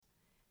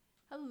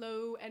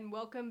Hello and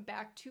welcome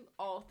back to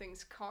All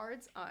Things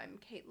Cards. I'm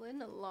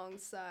Caitlin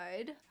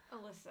alongside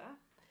Alyssa.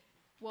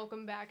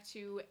 Welcome back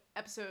to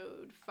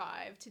episode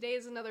 5. Today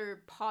is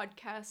another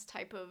podcast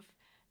type of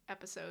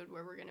episode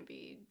where we're going to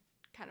be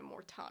kind of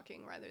more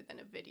talking rather than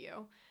a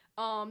video.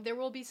 There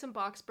will be some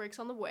box breaks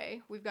on the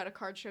way. We've got a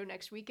card show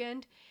next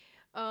weekend.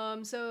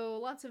 So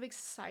lots of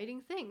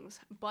exciting things.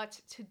 But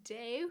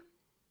today,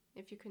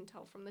 if you can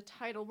tell from the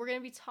title, we're going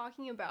to be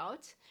talking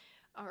about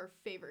our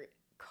favorite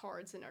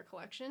cards in our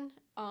collection.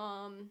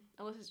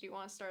 Alyssa, do you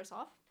want to start us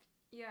off?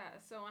 Yeah,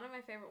 so one of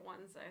my favorite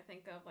ones that I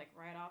think of like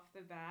right off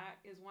the bat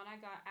is one I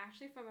got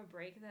actually from a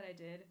break that I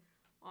did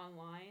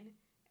online,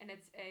 and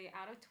it's a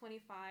out of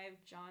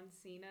 25 John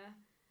Cena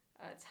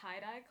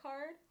tie-dye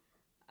card.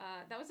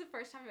 That was the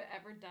first time I've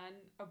ever done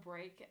a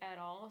break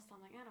at all, so I'm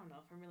like, I don't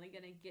know if I'm really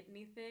gonna get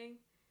anything.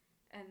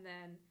 And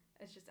then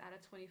it's just out of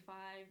 25,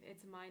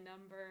 it's my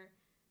number,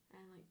 and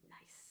I'm like,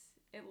 nice.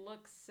 It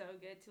looks so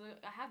good too.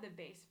 I have the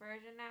base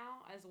version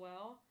now as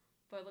well,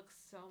 but it looks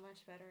so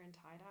much better in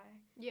tie-dye.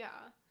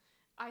 Yeah.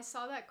 I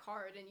saw that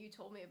card and you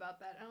told me about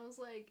that, and I was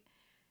like,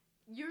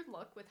 your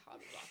luck with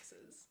hobby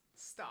boxes.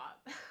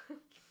 Stop.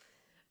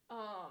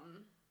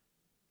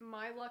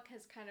 My luck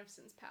has kind of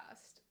since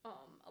passed.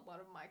 A lot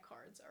of my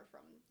cards are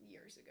from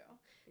years ago.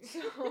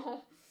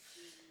 So,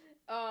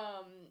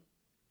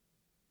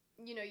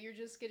 you're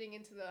just getting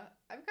into the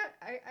I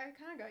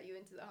kind of got you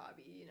into the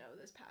hobby,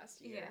 this past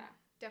year. Yeah.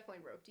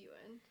 Definitely roped you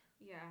in.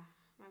 Yeah,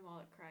 my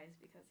wallet cries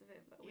because of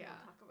it, but we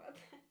don't talk about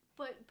that.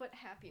 But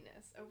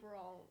happiness,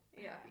 overall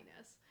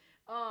happiness.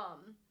 Yeah.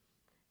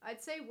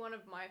 I'd say one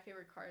of my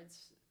favorite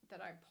cards that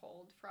I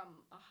pulled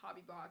from a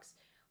hobby box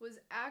was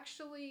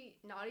actually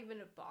not even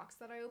a box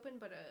that I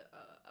opened, but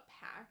a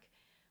pack.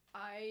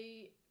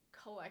 I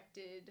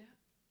collected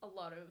a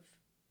lot of,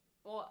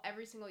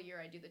 every single year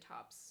I do the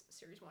Topps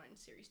Series 1 and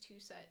Series 2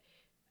 set.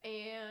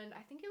 And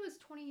I think it was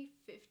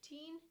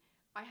 2015,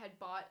 I had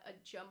bought a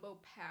jumbo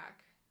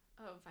pack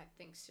of, I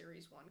think,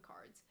 Series 1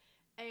 cards.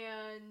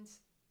 And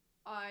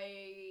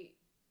I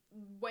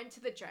went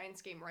to the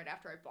Giants game right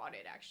after I bought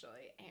it,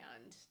 actually.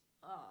 And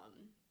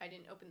I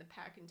didn't open the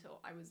pack until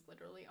I was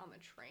literally on the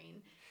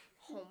train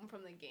home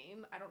from the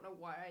game. I don't know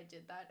why I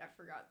did that. I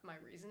forgot my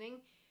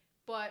reasoning.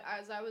 But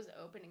as I was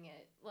opening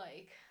it,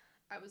 I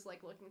was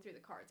looking through the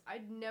cards.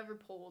 I'd never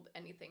pulled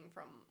anything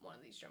from one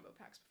of these jumbo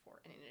packs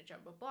before. And in a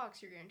jumbo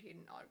box, you're guaranteed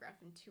an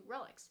autograph and 2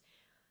 relics.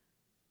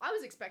 I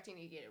was expecting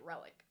to get a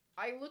relic.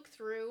 I look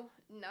through,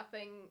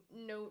 nothing,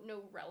 no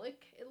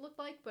relic, it looked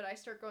like, but I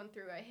start going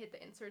through, I hit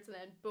the inserts, and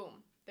then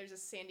boom, there's a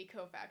Sandy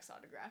Koufax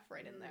autograph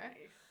right in there.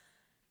 Nice.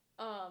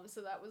 So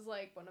that was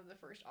one of the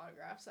first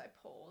autographs I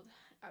pulled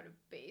out of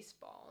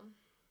baseball.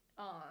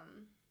 That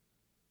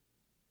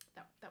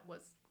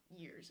was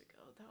years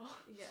ago, though.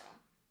 Yeah,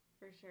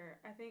 for sure.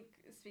 I think,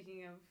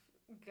 speaking of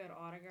good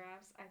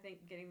autographs, I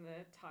think getting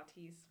the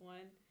Tatis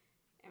one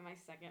in my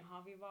second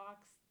hobby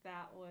box,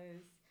 that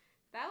was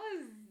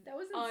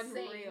insane.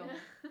 Unreal.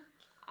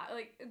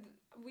 I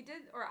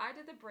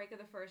did the break of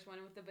the first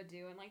one with the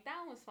Badoo, and that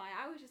one was fine.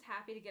 I was just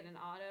happy to get an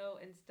auto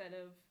instead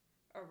of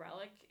a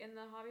relic in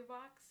the hobby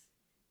box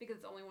because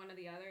it's only one or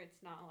the other.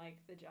 It's not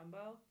like the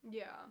jumbo.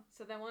 Yeah.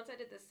 So then once I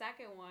did the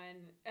second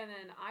one, and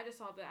then I just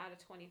saw the out of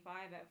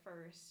 25 at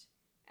first,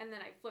 and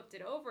then I flipped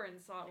it over and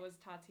saw it was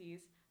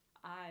Tatis,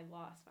 I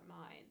lost my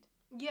mind.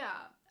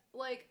 Yeah.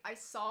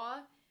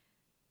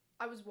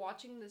 I was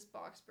watching this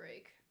box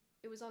break.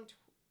 It was on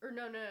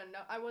no,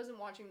 I wasn't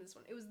watching this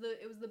one. It was the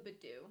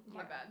Badoo.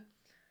 My bad.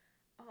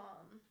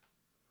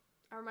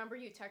 I remember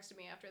you texted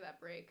me after that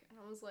break, and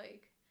I was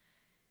like,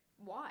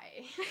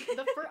 why?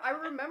 I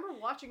remember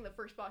watching the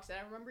first box, and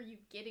I remember you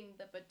getting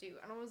the Badoo,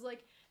 and I was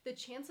like, the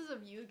chances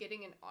of you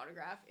getting an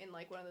autograph in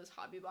one of those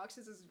hobby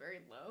boxes is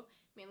very low,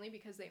 mainly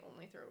because they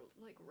only throw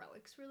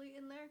relics really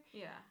in there.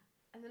 Yeah.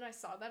 And then I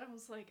saw that, I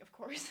was like, of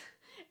course.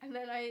 And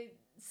then I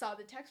saw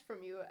the text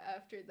from you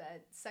after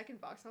that second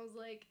box, and I was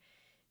like,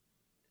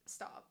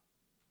 Stop.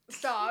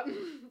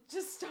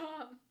 Just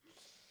stop.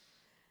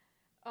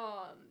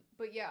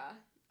 But yeah,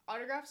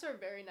 autographs are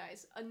very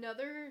nice.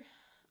 Another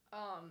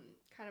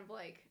kind of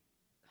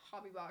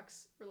hobby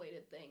box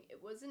related thing. It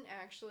wasn't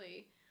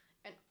actually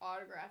an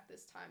autograph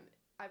this time.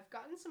 I've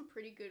gotten some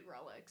pretty good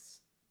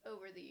relics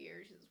over the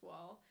years as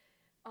well.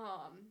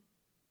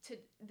 To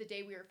the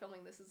day we were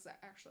filming this is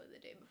actually the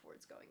day before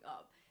it's going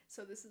up.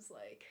 So this is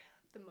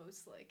the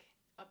most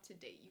up to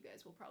date you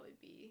guys will probably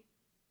be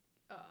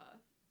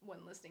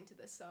when listening to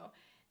this. So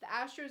the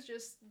Astros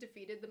just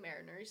defeated the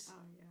Mariners.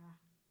 Oh yeah.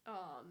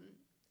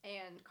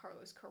 And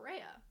Carlos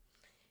Correa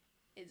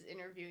is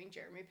interviewing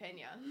Jeremy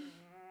Pena.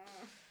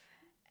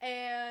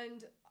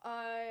 And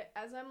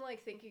as I'm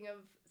thinking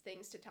of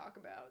things to talk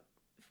about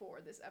for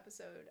this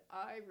episode,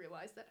 I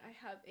realized that I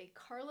have a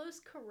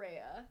Carlos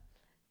Correa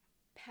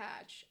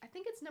patch. I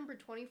think it's number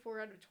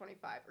 24 out of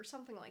 25 or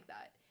something like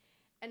that.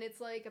 And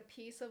it's a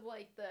piece of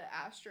the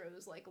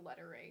Astros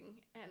lettering,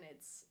 and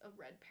it's a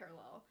red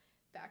parallel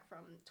back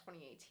from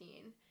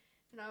 2018.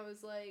 And I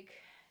was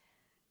like,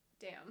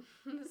 damn,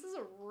 this is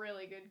a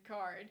really good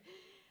card.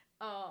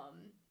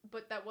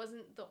 but that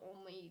wasn't the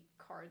only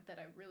card that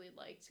I really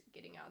liked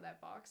getting out of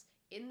that box.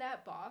 In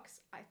that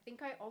box, I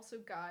think I also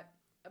got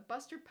a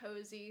Buster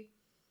Posey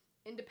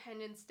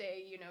Independence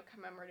Day,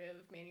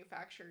 commemorative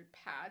manufactured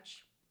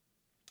patch,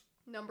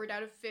 numbered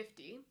out of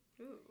 50.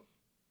 Ooh.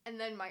 And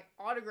then my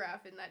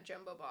autograph in that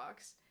jumbo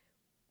box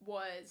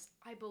was,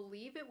 I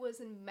believe it was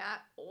in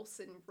Matt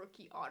Olson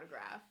rookie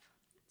autograph.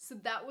 So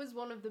that was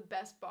one of the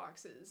best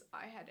boxes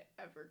I had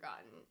ever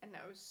gotten, and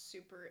I was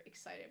super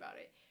excited about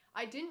it.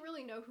 I didn't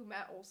really know who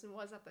Matt Olson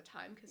was at the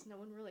time because no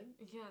one really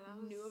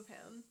knew of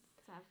him.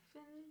 7?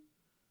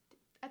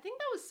 I think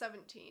that was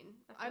 17.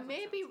 I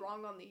may be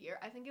wrong on the year.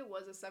 I think it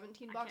was a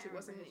 17 box. It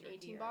wasn't an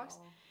 18 box.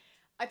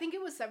 I think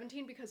it was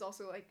 17 because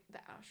also, like, the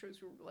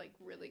Astros were, like,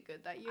 really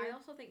good that year. I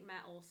also think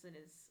Matt Olson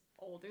is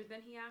older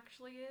than he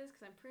actually is,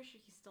 because I'm pretty sure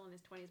he's still in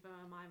his 20s, but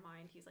in my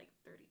mind, he's, like,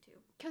 32.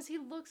 Because he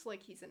looks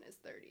like he's in his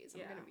 30s,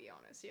 I'm gonna be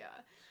honest,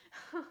 yeah.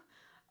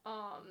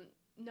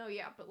 No,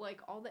 yeah, but, like,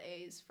 all the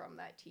A's from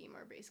that team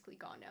are basically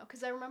gone now.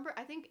 Because I remember,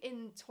 I think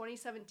in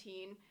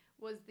 2017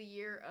 was the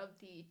year of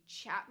the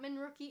Chapman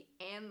rookie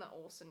and the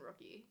Olson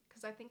rookie.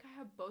 Because I think I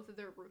have both of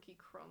their rookie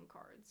chrome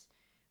cards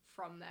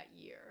from that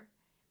year.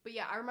 But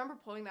yeah, I remember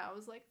pulling that. I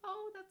was like,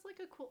 oh, that's like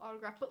a cool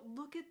autograph. But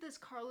look at this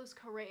Carlos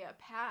Correa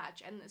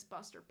patch and this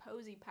Buster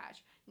Posey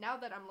patch. Now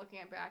that I'm looking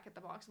back at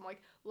the box, I'm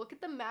like, look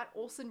at the Matt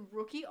Olson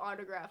rookie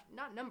autograph.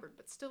 Not numbered,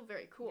 but still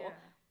very cool.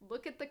 Yeah.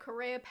 Look at the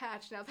Correa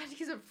patch now that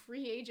he's a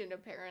free agent,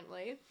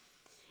 apparently.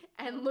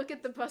 And look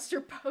at the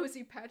Buster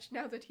Posey patch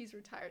now that he's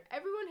retired.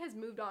 Everyone has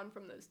moved on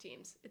from those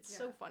teams. It's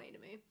so funny to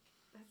me.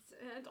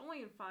 It's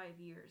only in 5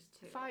 years,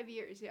 too. 5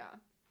 years, yeah.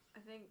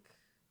 I think,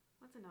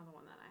 what's another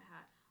one that I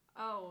had?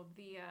 Oh,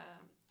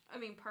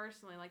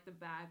 personally, like the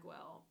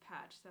Bagwell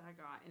patch that I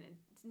got, and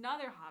it's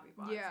another hobby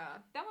box. Yeah.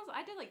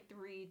 I did like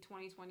 3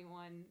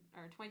 2021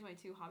 or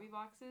 2022 hobby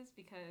boxes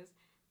because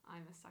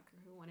I'm a sucker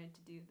who wanted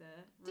to do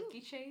the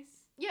rookie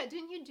chase. Yeah,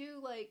 didn't you do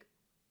like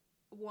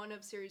one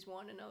of Series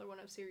 1, another one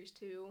of Series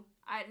 2?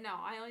 I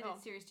only did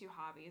Series 2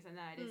 hobbies, and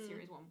then I did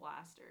Series 1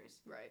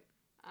 blasters. Right.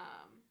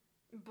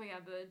 But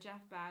yeah, the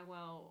Jeff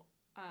Bagwell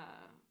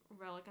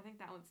relic, I think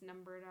that one's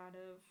numbered out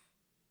of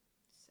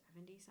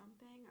 70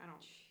 something. I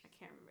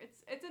can't remember.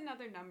 It's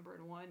another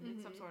numbered one.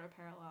 It's some sort of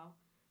parallel.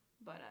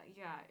 But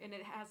yeah, and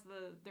it has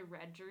the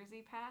red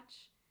jersey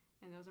patch,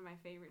 and those are my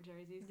favorite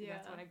jerseys. Yeah,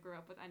 that's what I grew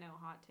up with. I know,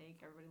 hot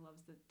take. Everybody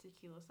loves the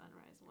Tequila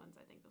Sunrise ones.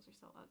 I think those are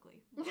so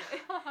ugly.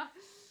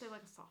 They're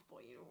like a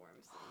softball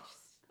uniforms,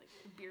 just like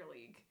beer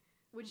league.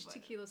 Which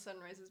Tequila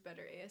Sunrise is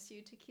better,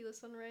 ASU Tequila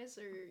Sunrise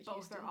or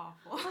both Houston? are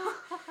awful.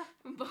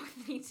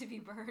 Both need to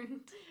be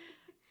burned.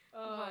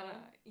 But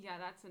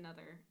yeah, that's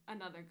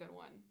another good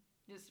one.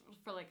 Just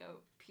for like a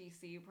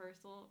PC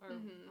personal or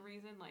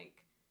reason,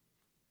 like,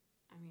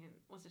 I mean,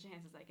 what's the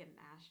chances I get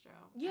an Astro?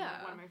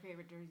 Yeah, one of my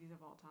favorite jerseys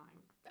of all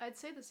time. I'd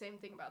say the same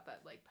thing about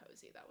that, like,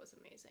 Posey. That was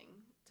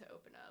amazing to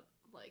open up,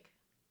 like,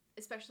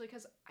 especially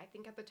because I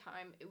think at the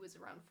time it was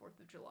around 4th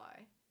of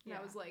July. And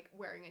I was, like,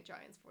 wearing a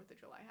Giants 4th of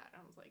July hat.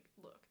 And I was like,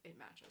 look, it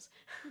matches.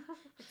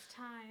 It's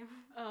time.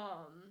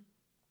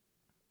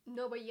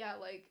 No, but yeah,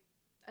 like,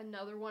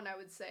 another one I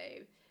would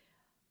say,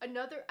 I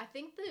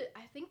think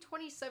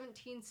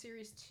 2017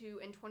 Series 2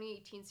 and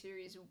 2018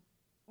 Series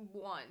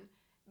 1,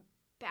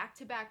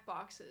 back-to-back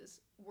boxes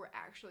were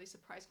actually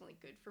surprisingly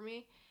good for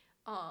me,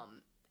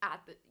 at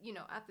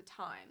the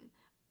time.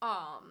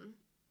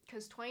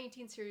 Because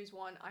 2018 Series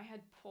 1, I had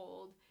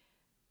pulled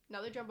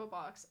another jumbo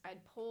box.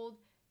 I'd pulled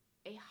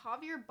a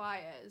Javier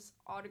Baez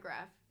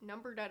autograph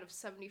numbered out of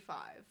 75,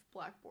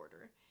 black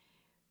border.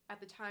 At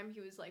the time,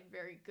 he was, like,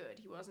 very good.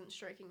 He wasn't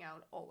striking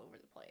out all over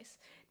the place.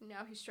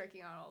 Now he's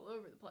striking out all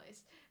over the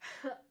place.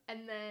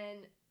 And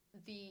then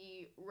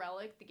the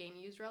relic, the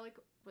game-used relic,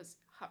 was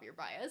Javier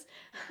Baez,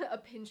 a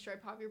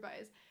pinstripe Javier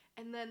Baez.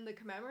 And then the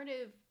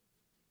commemorative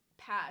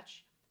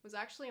patch was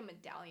actually a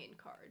medallion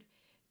card.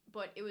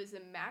 But it was a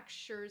Max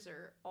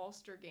Scherzer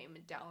All-Star Game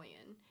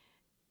medallion.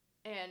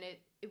 And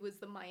it was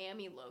the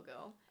Miami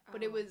logo.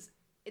 But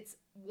it's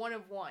 1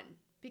 of 1.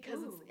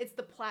 Because it's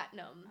the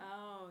platinum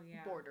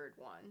bordered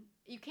one.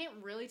 You can't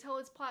really tell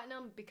it's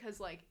platinum because,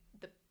 like,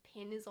 the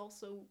pin is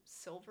also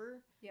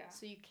silver. Yeah.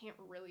 So you can't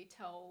really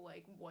tell,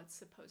 like, what's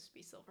supposed to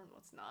be silver and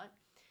what's not.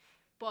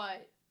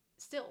 But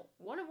still,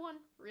 1 of 1,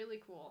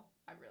 really cool.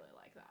 I really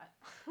like that.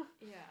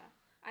 Yeah.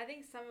 I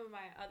think some of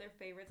my other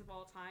favorites of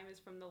all time is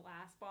from the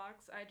last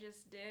box I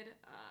just did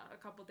a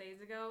couple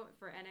days ago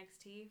for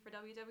NXT for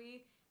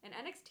WWE. And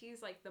NXT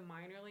is, like, the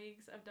minor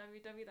leagues of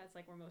WWE. That's,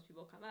 like, where most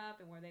people come up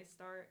and where they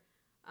start.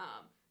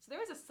 So there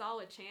was a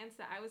solid chance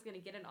that I was going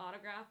to get an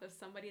autograph of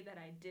somebody that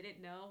I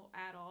didn't know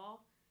at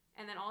all.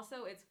 And then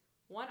also it's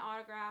 1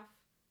 autograph,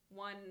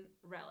 1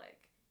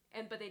 relic.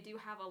 But they do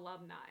have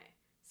alumni.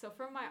 So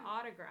from my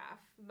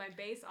autograph, my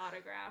base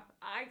autograph,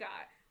 I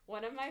got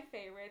one of my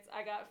favorites.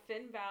 I got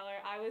Finn Balor.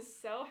 I was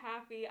so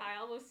happy.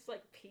 I almost,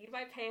 like, peed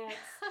my pants.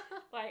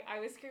 Like, I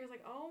was scared. I was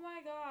like, oh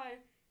my God.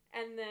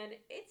 And then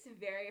it's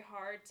very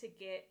hard to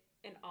get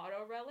an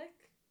auto relic.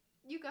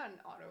 You got an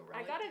auto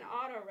relic. I got an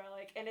auto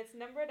relic, and it's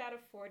numbered out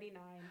of 49.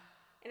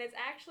 And it's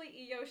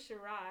actually Io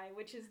Shirai,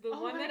 which is the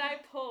Oh one my that I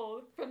God.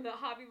 pulled from the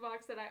hobby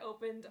box that I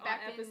opened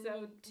Back on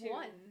episode in 2.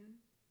 1.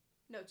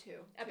 No,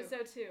 2.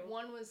 Episode 2.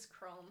 1 was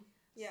Chrome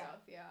Yeah.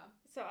 stuff, yeah.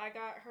 So I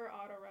got her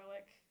auto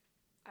relic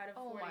out of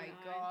 49. Oh my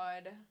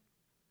god.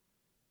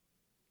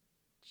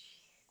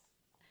 Jeez.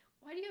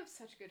 Why do you have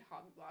such good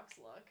hobby box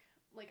luck?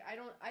 Like, I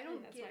don't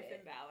That's get my it.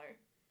 Finn Balor.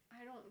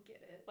 I don't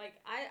get it. Like,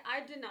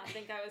 I did not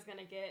think I was going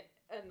to get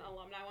an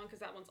alumni one because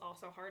that one's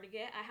also hard to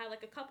get. I had,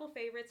 like, a couple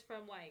favorites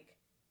from, like,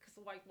 because,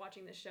 like,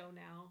 watching the show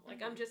now.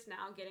 Like, I'm just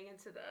now getting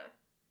into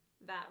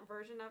that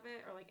version of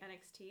it, or, like,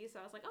 NXT. So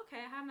I was like,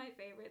 okay, I have my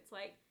favorites,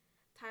 like,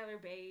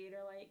 Tyler Bate,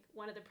 or, like,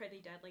 one of the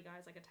Pretty Deadly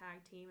guys, like, a tag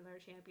team, and they're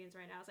champions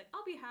right now. I was like,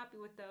 I'll be happy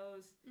with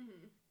those.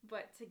 Mm-hmm.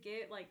 But to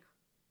get, like,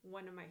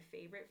 one of my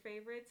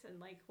favorites, and,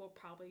 like, will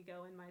probably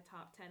go in my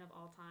top 10 of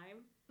all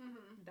time,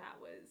 that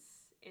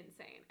was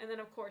insane. And then,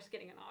 of course,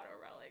 getting an auto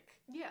relic.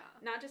 Yeah.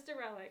 Not just a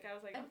relic. I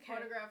was like, An okay.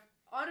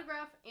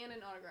 autograph and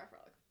an autograph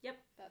relic. Yep.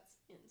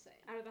 That's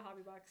insane. Out of the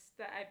hobby box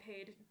that I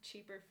paid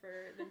cheaper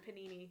for than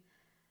Panini.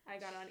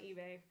 I got on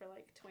eBay for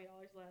like $20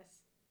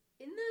 less.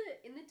 In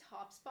the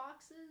Topps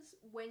boxes,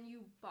 when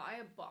you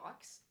buy a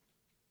box,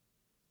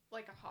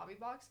 like a hobby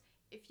box,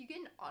 if you get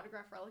an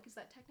autograph relic, is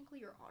that technically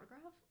your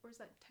autograph? Or is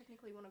that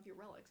technically one of your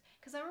relics?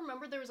 Because I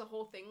remember there was a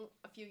whole thing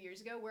a few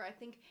years ago where I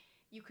think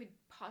you could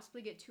possibly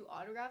get 2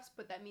 autographs,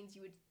 but that means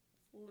you would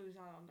lose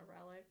out on the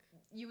relic.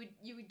 You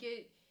would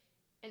get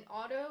an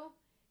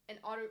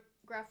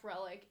autograph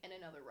relic, and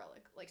another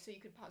relic. Like, so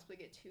you could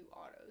possibly get 2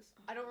 autos.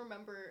 I don't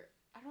remember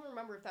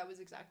if that was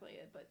exactly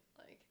it, but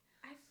like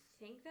I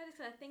think that is.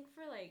 I think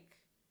for like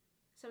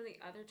some of the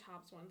other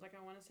Topps ones, like I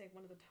want to say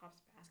one of the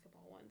Topps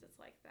basketball ones, it's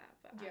like that,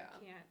 but yeah.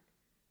 I can't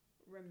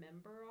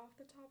remember off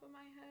the top of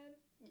my head.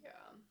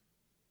 Yeah.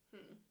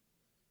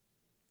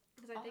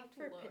 Because I think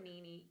for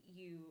Panini,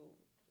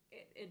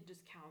 it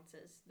just counts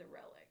as the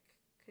relic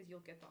because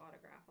you'll get the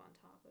autograph on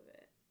top of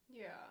it.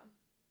 Yeah.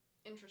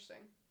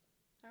 Interesting.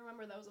 I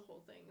remember that was a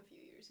whole thing a few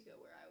years ago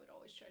where I would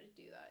always try to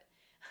do that.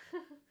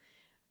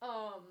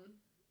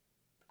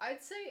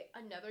 I'd say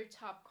another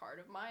top card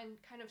of mine,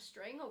 kind of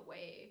straying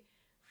away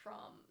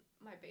from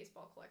my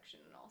baseball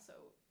collection and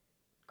also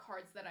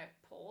cards that I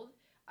pulled,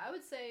 I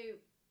would say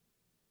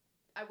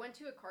I went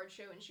to a card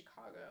show in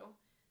Chicago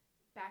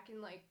back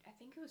in, like, I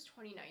think it was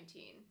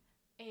 2019,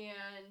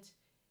 and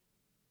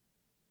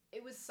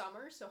it was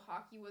summer, so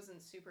hockey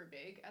wasn't super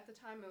big at the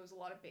time. It was a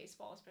lot of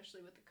baseball, especially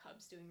with the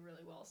Cubs doing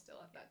really well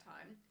still at that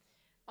time.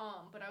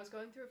 But I was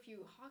going through a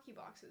few hockey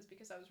boxes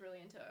because I was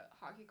really into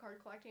hockey card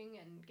collecting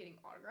and getting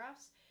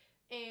autographs.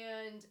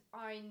 And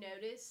I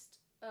noticed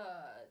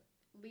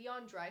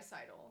Leon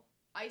Draisaitl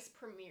Ice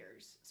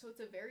Premieres. So it's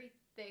a very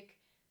thick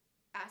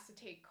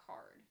acetate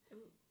card.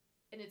 Ooh.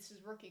 And it's his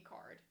rookie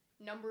card,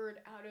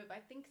 numbered out of, I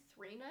think,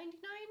 $3.99.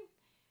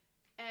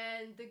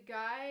 And the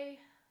guy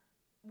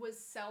was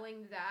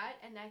selling that,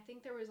 and I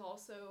think there was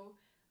also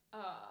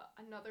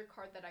another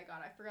card that I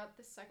got. I forgot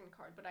the second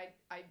card, but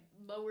I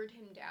lowered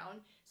him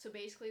down. So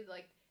basically,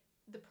 like,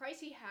 the price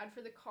he had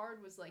for the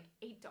card was like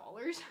 $8.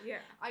 Yeah.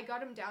 I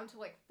got him down to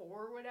like $4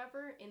 or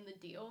whatever in the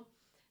deal.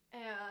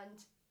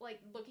 And like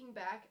looking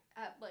back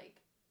at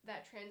like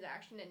that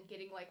transaction and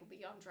getting like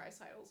Leon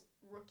Draisaitl's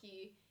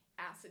rookie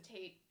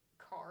acetate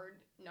card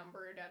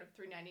numbered out of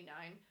 $3.99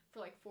 for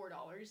like $4.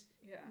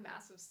 Yeah.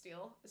 Massive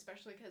steal,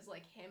 especially because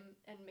like him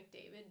and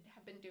McDavid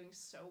have been doing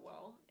so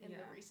well in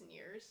the recent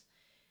years.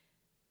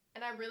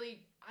 And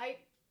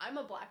I'm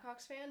a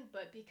Blackhawks fan,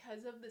 but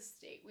because of the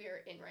state we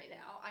are in right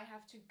now, I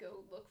have to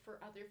go look for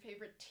other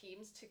favorite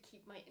teams to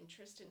keep my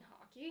interest in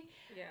hockey.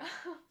 Yeah.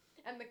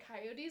 And the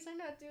Coyotes are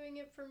not doing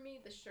it for me.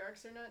 The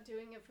Sharks are not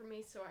doing it for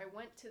me. So I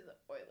went to the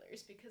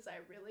Oilers because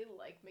I really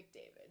like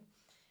McDavid.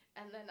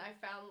 And then I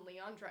found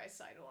Leon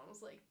Draisaitl and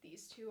was like,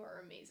 these two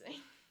are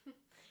amazing.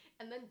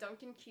 And then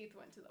Duncan Keith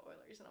went to the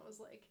Oilers, and I was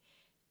like,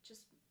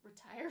 just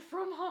retire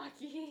from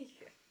hockey.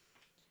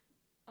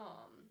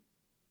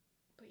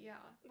 But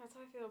yeah. That's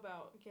how I feel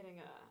about getting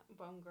a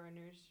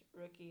Bumgarner's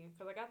rookie,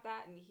 because I got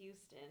that in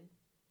Houston.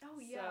 Oh,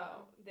 yeah.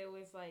 So there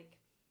was like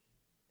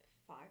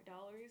 $5,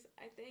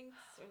 I think.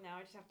 So now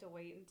I just have to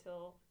wait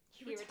until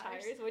he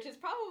retires, which is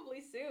probably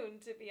soon,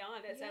 to be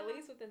honest. Yeah. At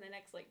least within the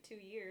next like 2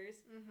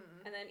 years.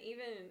 Mm-hmm. And then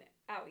even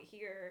out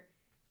here,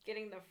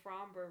 getting the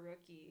Fromber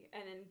rookie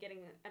and then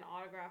getting an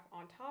autograph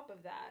on top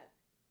of that.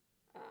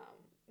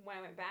 When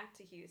I went back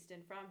to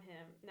Houston from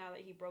him, now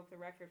that he broke the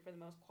record for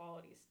the most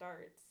quality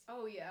starts.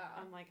 Oh, yeah.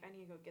 I'm like, I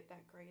need to go get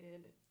that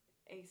graded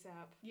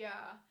ASAP.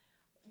 Yeah.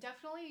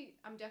 Definitely,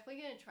 I'm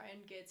definitely going to try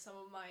and get some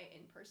of my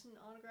in-person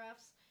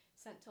autographs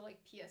sent to, like,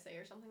 PSA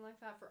or something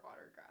like that for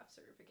autograph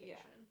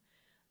certification.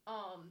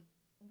 Yeah.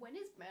 When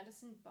is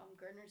Madison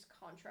Bumgarner's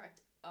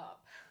contract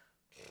up?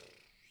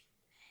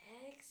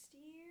 Next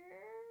year?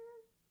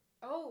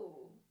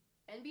 Oh,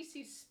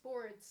 NBC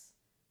Sports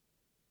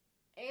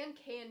and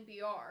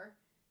KNBR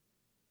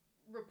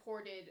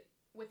reported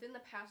within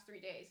the past 3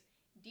 days,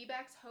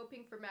 D-backs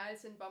hoping for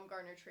Madison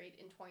Bumgarner trade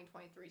in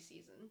 2023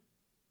 season.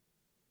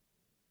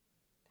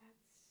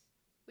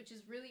 Which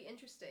is really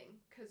interesting,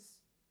 because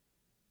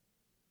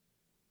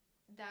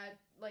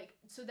that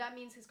so that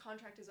means his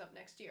contract is up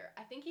next year.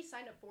 I think he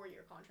signed a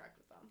 4-year contract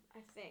with them.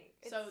 I think.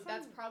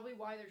 That's probably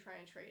why they're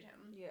trying to trade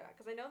him. Yeah,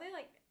 because I know they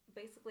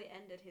basically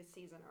ended his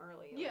season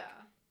early.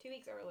 2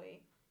 weeks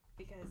early,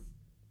 because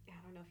I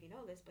don't know if you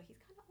know this, but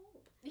he's kind of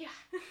old. Yeah.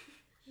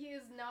 He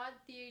is not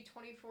the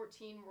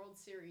 2014 World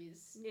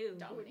Series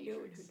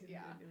dominatrix.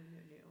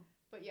 No.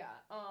 But yeah,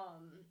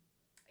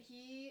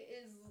 he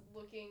is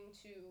looking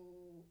to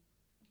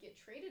get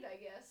traded, I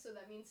guess. So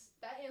that means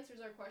that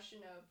answers our question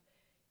of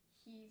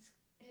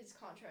his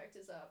contract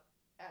is up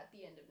at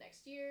the end of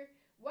next year.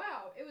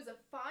 Wow, it was a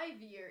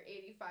 5-year,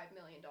 $85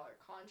 million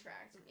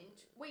contract.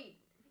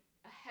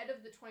 Ahead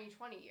of the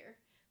 2020 year.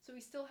 So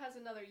he still has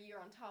another year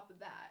on top of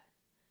that.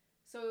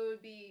 So it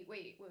would be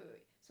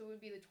So it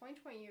would be the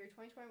 2020 year,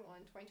 2021,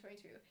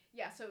 2022.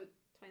 Yeah, so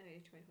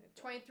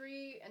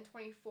 23 and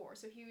 24.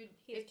 So he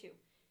has 2.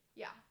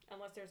 Yeah.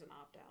 Unless there's an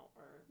opt out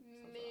or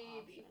some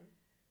maybe.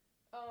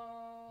 Sort of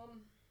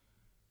option.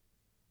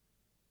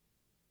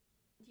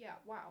 Yeah,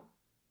 wow.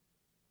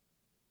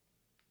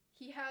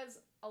 He has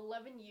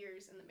 11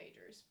 years in the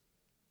majors.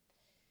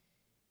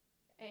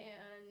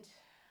 And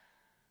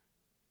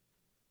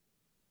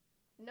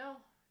no.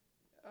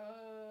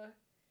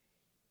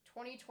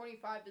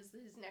 2025 is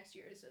his next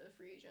year as a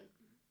free agent.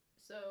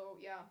 So,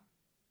 yeah.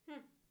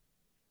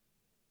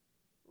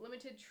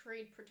 Limited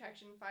trade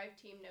protection,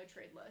 5-team, no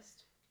trade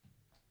list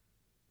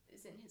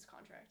is in his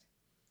contract.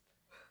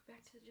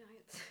 Back to the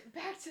Giants.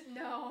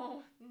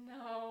 No,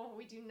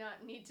 we do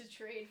not need to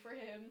trade for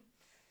him.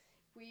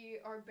 We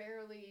are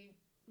barely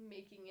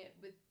making it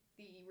with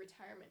the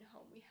retirement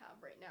home we have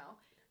right now.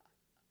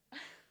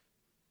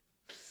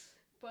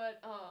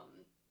 But,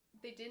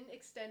 they didn't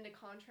extend a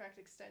contract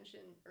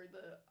extension, or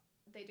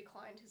they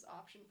declined his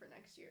option for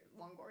next year,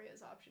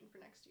 Longoria's option for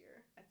next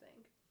year, I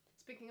think.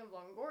 Speaking of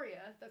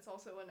Longoria, that's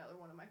also another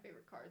one of my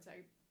favorite cards.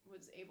 I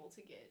was able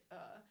to get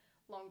a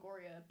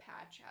Longoria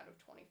patch out of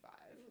 25.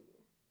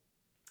 Ooh.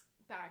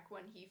 Back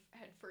when he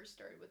had first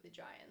started with the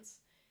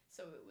Giants.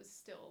 So it was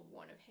still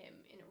one of him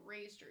in a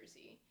Rays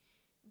jersey.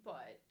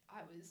 But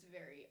I was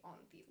very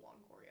on the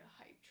Longoria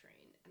hype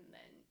train, and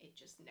then it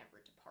just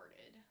never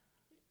departed.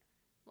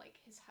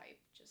 His hype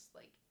just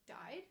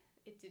died.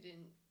 It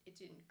didn't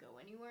go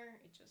anywhere.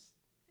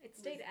 It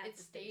stayed at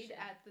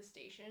the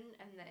station,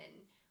 and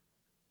then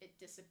it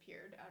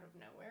disappeared out of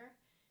nowhere.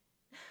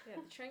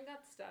 Yeah, the train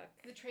got stuck.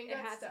 It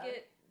had to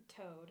get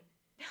towed.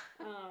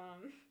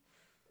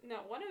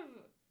 No,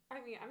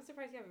 I'm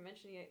surprised you haven't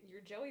mentioned yet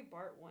your Joey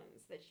Bart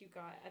ones that you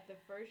got at the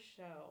first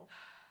show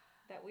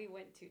that we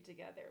went to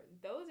together.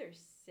 Those are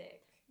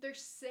sick. They're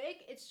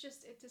sick. It's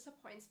just, it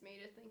disappoints me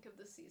to think of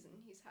the season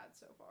he's had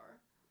so far.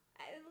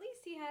 At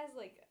least he has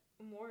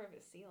more of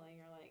a ceiling,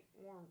 or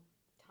more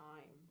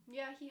time.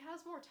 Yeah, he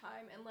has more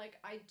time, and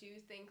I do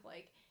think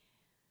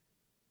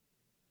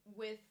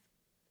with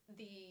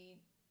the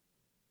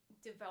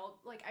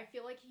I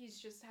feel like he's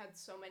just had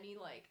so many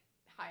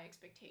high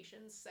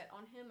expectations set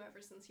on him ever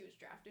since he was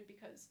drafted,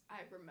 because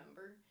I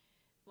remember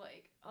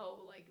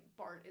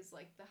Bart is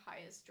the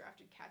highest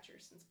drafted catcher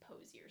since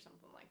Posey or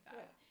something like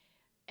that.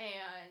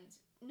 Yeah.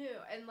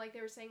 And they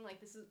were saying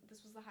this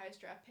was the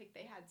highest draft pick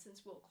they had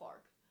since Will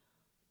Clark.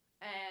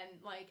 And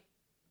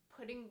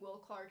putting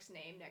Will Clark's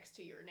name next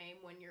to your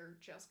name when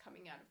you're just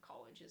coming out of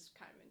college is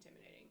kind of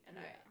intimidating. And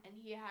and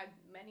he had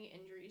many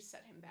injuries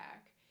set him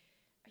back.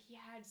 He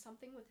had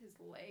something with his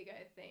leg,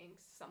 I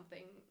think.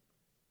 Something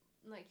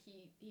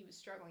he was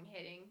struggling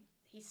hitting.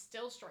 He's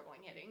still struggling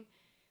hitting.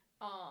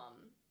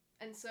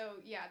 And so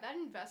yeah, that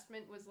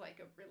investment was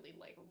a really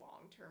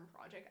long-term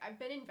project. I've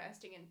been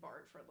investing in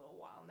Bart for a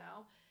little while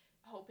now,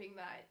 hoping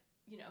that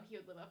he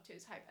would live up to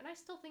his hype. And I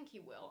still think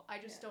he will. I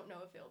just don't know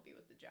if it'll be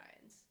with the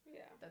Giants.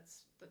 Yeah.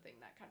 That's the thing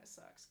that kind of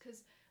sucks.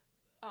 Because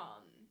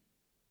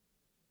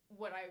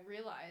what I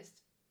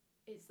realized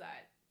is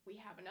that we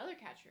have another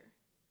catcher,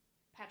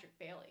 Patrick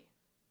Bailey.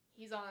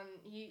 He's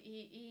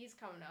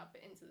coming up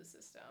into the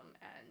system,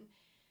 and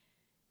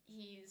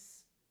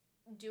he's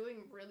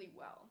doing really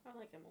well. I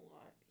like him a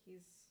lot.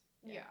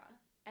 Yeah.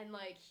 And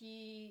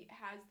he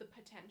has the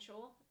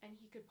potential, and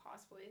he could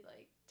possibly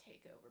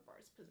take over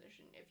Bart's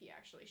position if he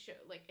actually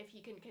if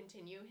he can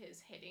continue his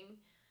hitting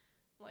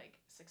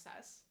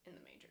success in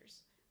the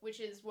majors, which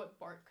is what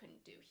Bart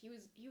couldn't do. He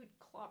would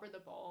clobber the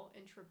ball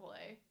in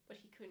AAA, but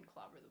he couldn't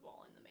clobber the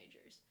ball in the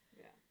majors.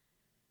 Yeah.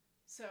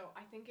 So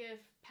I think if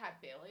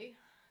Pat Bailey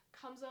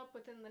comes up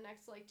within the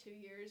next 2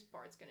 years,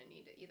 Bart's gonna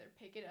need to either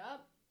pick it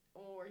up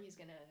or he's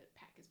gonna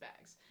pack his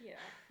bags.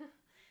 Yeah.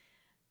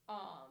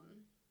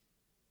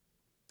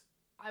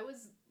 I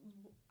was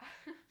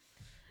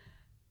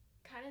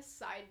kind of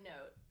side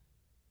note.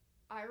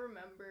 I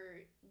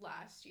remember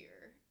last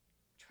year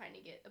trying to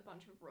get a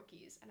bunch of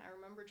rookies, and I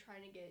remember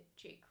trying to get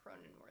Jake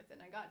Cronenworth,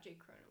 and I got Jake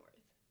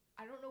Cronenworth.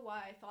 I don't know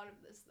why I thought of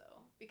this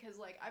though,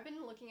 because I've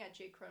been looking at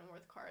Jake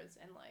Cronenworth cards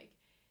and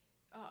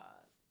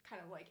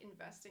kind of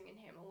investing in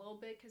him a little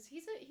bit, because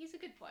he's a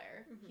good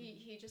player. Mm-hmm.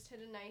 He just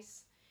hit a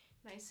nice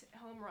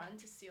home run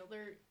to seal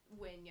their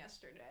win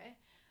yesterday.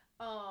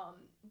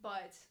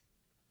 But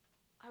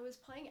I was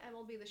playing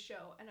MLB The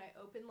Show, and I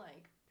opened,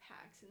 like,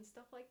 packs and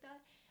stuff like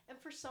that, and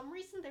for some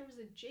reason there was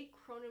a Jake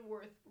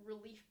Cronenworth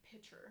relief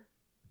pitcher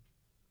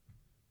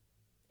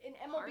in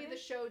MLB The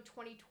Show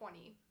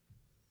 2020.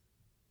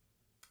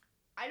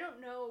 I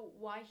don't know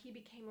why he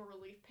became a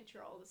relief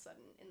pitcher all of a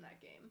sudden in that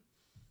game.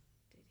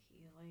 Did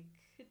he,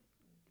 like,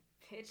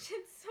 pitch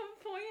at some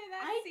point in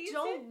that season?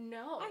 I don't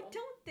know. I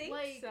don't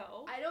think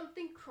so. I don't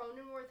think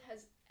Cronenworth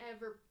has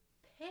ever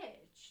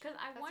pitched. Because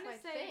I want to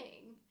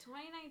say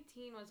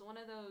 2019 was one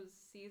of those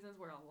seasons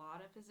where a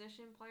lot of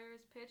position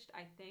players pitched,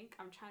 I think.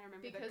 I'm trying to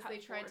remember because they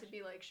tried to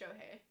be like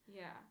Shohei.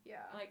 Yeah.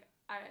 Yeah. Like,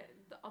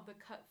 the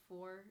Cut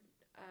 4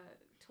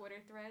 Twitter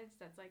threads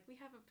that's like, we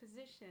have a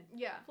position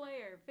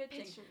player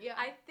pitching. Yeah.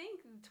 I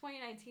think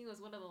 2019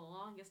 was one of the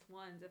longest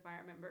ones, if I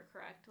remember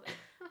correctly.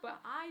 But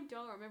I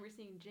don't remember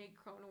seeing Jake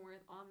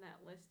Cronenworth on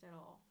that list at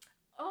all.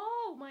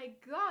 Oh my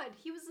God,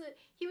 he was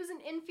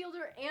an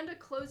infielder and a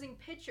closing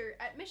pitcher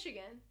at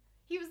Michigan.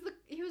 He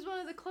was one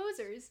of the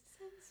closers.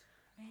 Since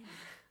when?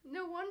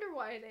 No wonder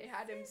why they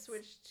had him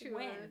switch to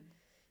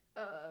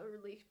a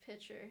relief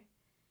pitcher.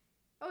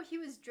 Oh, he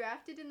was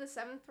drafted in the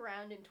 7th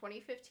round in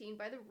 2015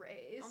 by the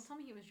Rays. Don't tell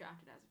me he was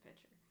drafted as a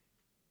pitcher.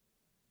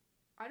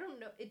 I don't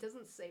know. It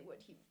doesn't say what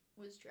he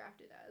was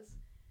drafted as.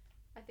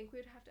 I think we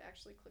would have to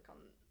actually click on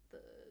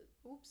the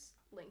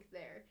link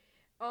there.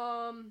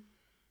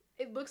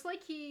 It looks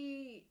like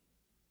he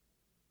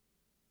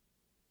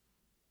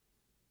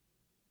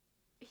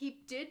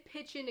did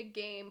pitch in a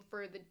game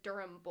for the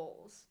Durham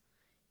Bulls.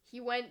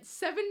 He went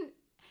 7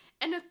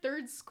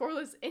 1/3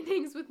 scoreless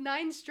innings with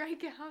 9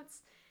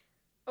 strikeouts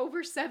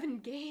over 7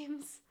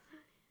 games.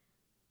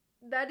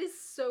 That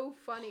is so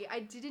funny. I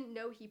didn't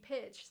know he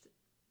pitched.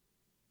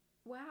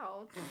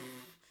 Wow.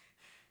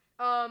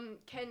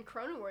 Can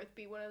Cronenworth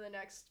be one of the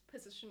next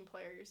position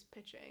players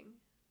pitching?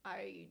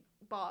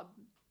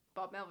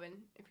 Bob Melvin,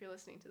 if you're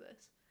listening to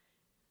this,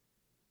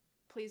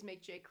 please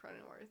make Jake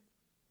Cronenworth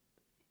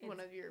one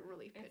of your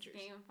relief pitchers. It's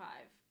game 5.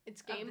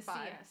 It's game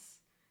 5. CS.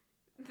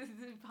 The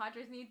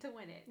Padres need to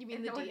win it. You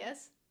mean the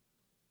DS?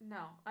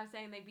 No, I'm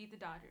saying they beat the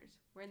Dodgers.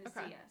 We're in the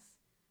CS.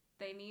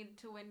 They need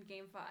to win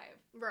game 5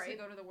 to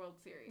go to the World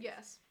Series.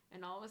 Yes.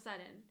 And all of a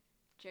sudden,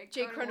 Jake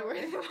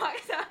Cronenworth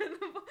walks out of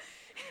the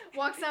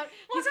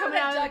he's coming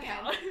out of the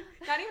dugout.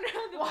 Not even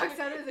out of the walks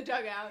out of the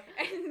dugout.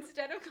 And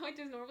instead of going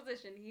to his normal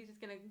position, he's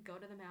just gonna go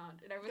to the mound.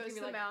 And goes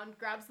to the mound,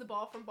 grabs the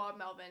ball from Bob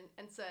Melvin,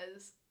 and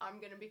says, "I'm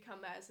gonna become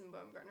Madison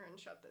Bumgarner and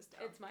shut this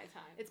down. It's my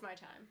time. It's my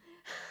time."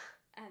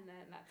 And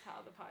then that's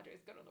how the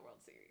Padres go to the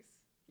World Series.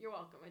 You're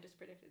welcome. I just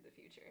predicted the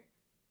future.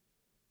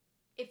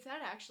 If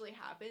that actually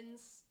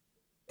happens,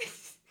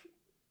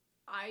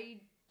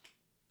 I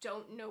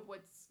don't know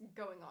what's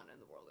going on in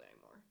the world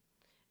anymore.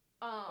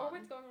 Or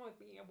what's going on with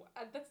me.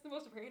 That's the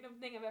most random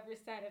thing I've ever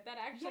said. If that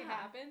actually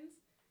happens.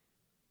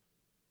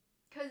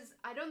 Because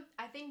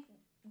I think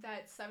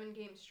that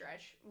 7-game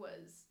stretch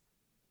was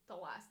the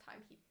last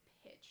time he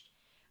pitched.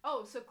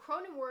 Oh, so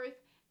Cronenworth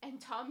and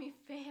Tommy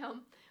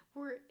Pham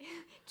were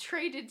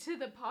traded to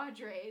the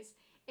Padres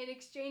in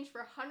exchange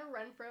for Hunter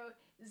Renfroe,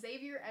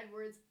 Xavier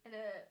Edwards, and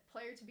a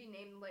player to be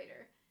named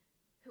later,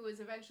 who was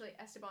eventually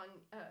Esteban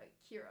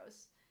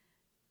Quiroz,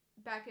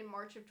 back in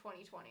March of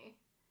 2020.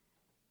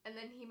 And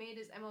then he made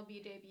his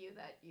MLB debut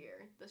that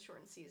year, the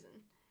shortened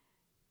season.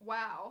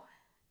 Wow.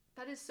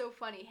 That is so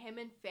funny. Him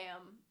and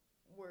Pham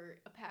were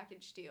a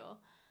package deal.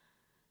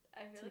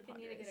 I feel like I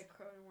need to get a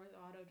Cronenworth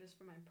auto just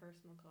for my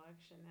personal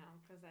collection now,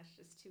 because that's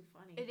just too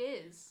funny. It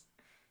is.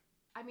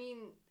 I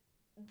mean,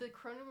 the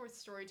Cronenworth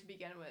story to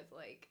begin with,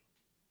 like,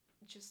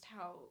 just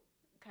how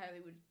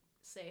Kylie would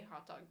say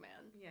hot dog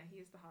man. Yeah,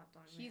 he's the hot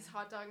dog man. He's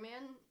hot dog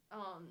man.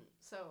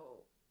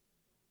 So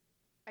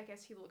I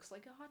guess he looks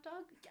like a hot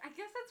dog. I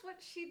guess that's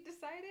what she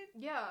decided.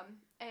 Yeah,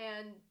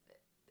 and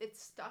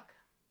it's stuck.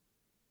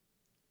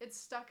 It's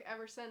stuck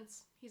ever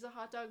since. He's a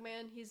hot dog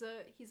man. He's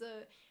a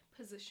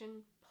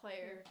position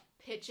player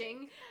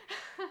pitching.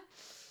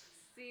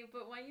 See,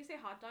 but when you say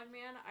hot dog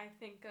man, I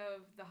think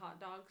of the hot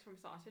dogs from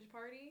Sausage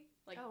Party,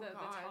 like the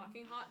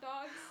talking hot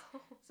dogs.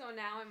 So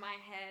now in my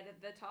head,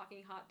 the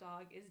talking hot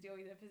dog is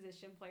doing the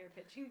position player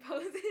pitching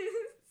poses.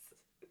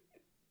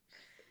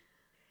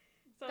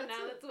 So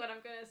that's what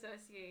I'm going to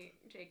associate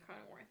Jake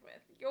Cronenworth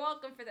with. You're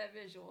welcome for that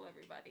visual,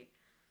 everybody.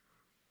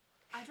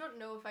 I don't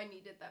know if I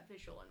needed that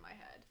visual in my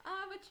head.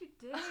 But you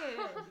did.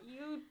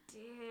 You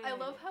did. I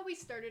love how we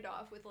started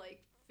off with,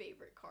 like,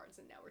 favorite cards,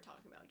 and now we're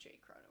talking about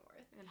Jake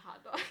Cronenworth. And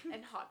hot dogs.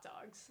 And hot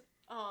dogs.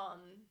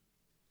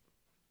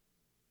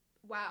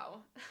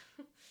 Wow.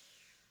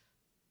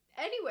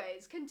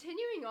 Anyways,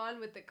 continuing on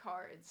with the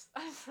cards.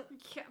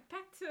 Yeah,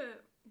 back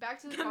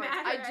to the cards.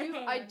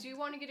 I do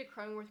want to get a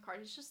Cronenworth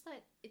card. It's just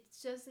that it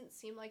doesn't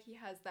seem like he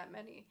has that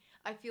many.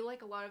 I feel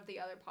like a lot of the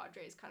other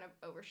Padres kind of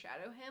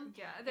overshadow him.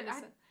 Yeah,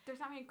 there's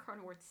not many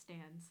Cronenworth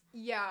stands.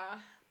 Yeah,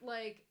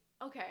 like,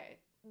 okay.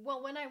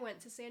 Well, when I went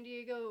to San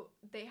Diego,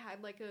 they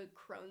had, like, a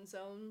Crone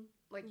Zone.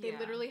 Like, they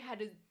literally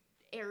had an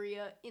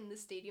area in the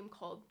stadium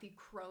called the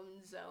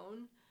Crone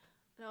Zone.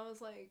 And I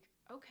was like,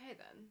 okay,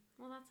 then.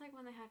 Well, that's like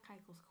when they had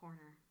Keuchel's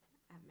Corner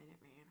at Minute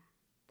Maid.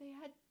 They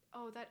had...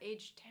 Oh, that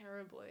aged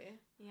terribly.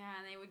 Yeah,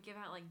 and they would give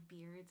out, like,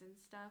 beards and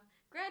stuff.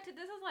 Granted,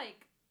 this is,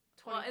 like...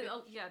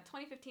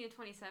 2015 to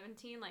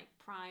 2017, like,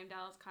 prime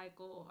Dallas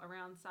Keuchel,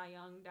 around Cy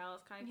Young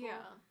Dallas Keuchel.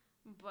 Yeah.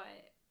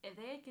 But if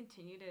they had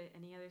continued at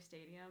any other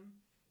stadium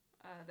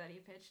that he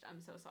pitched,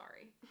 I'm so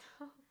sorry.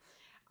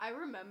 I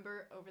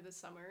remember over the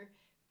summer,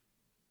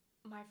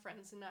 my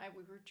friends and I,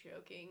 we were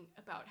joking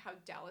about how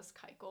Dallas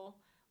Keuchel,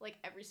 like,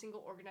 every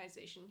single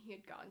organization he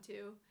had gone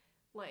to,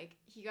 like,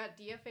 he got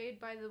DFA'd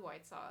by the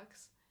White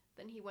Sox,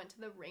 then he went to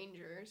the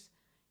Rangers,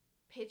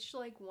 pitched,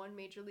 like, one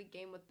major league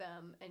game with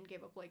them, and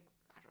gave up, like,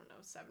 I don't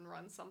know, 7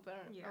 runs, something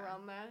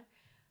around that.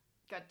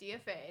 Got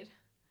DFA'd.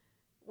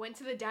 Went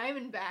to the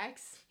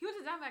Diamondbacks. He went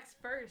to Diamondbacks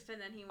first,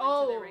 and then he went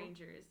to the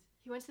Rangers.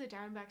 He went to the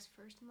Diamondbacks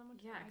first, and then went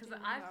to Yeah, because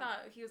I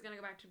thought he was going to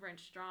go back to Brent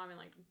Strom and,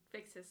 like,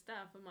 fix his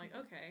stuff. I'm like,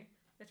 okay,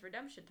 it's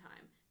redemption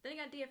time. Then he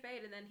got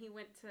DFA'd, and then he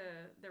went to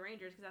the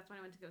Rangers, because that's when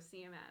I went to go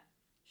see him at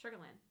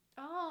Sugarland.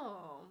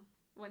 Oh.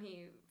 When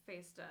he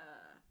faced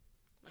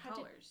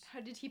McCullers.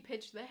 How did he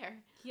pitch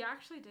there? He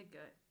actually did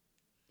good.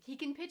 He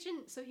can pitch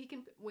in, so he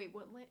can, wait,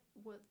 what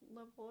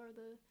level are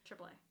the?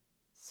 AAA.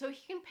 So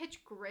he can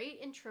pitch great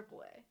in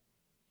AAA.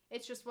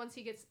 It's just once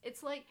he gets,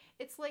 it's like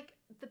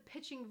the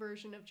pitching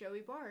version of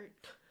Joey Bart.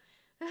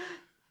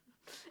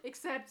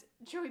 Except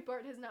Joey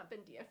Bart has not been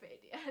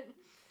DFA'd yet.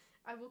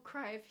 I will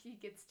cry if he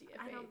gets DFA'd.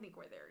 I don't think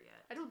we're there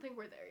yet. I don't think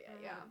we're there yet,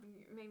 yeah.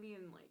 Maybe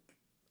in, like,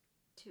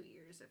 2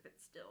 years if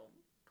it's still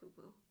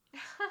poo-poo.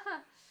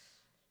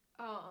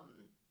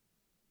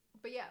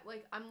 But yeah,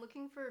 like, I'm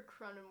looking for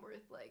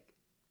Cronenworth, like,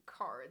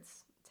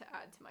 cards to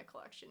add to my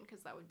collection,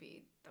 because that would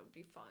be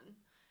fun.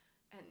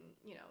 And,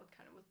 you know,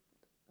 kind of with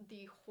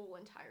the whole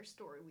entire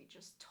story we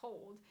just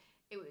told,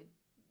 it would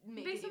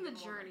make based it on the more...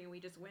 journey we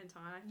just went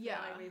on, I feel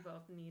like we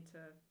both need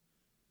to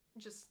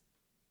just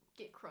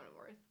get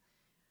Cronenworth.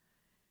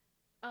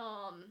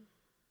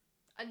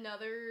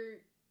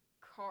 Another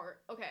card.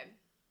 Okay.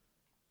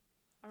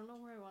 I don't know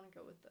where I want to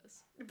go with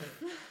this.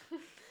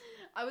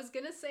 I was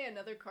gonna say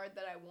another card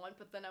that I want,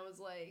 but then I was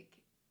like,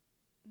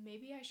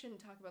 maybe I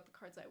shouldn't talk about the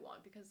cards I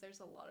want, because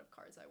there's a lot of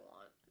cards I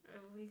want.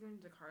 If we go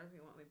into cards we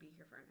want, we'd be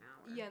here for an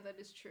hour. Yeah, that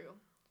is true.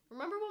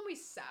 Remember when we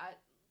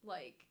sat,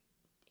 like,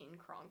 in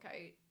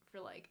Cronkite for,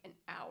 like, an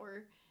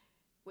hour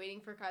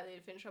waiting for Kylie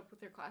to finish up with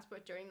her class,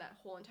 but during that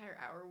whole entire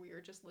hour we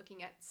were just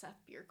looking at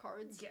Seth Beer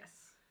cards?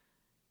 Yes.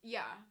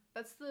 Yeah,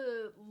 that's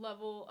the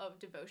level of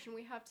devotion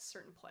we have to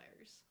certain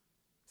players.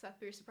 Seth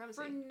Beer supremacy.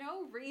 For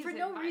no reason,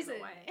 by the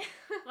way.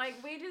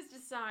 Like, we just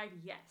decide,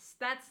 yes,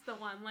 that's the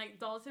one. Like,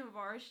 Dalton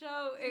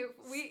Varsho.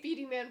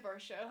 Speedy Man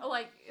Varsho.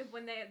 Like,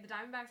 when the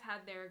Diamondbacks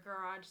had their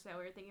garage sale,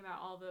 we were thinking about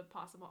all the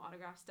possible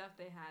autograph stuff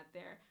they had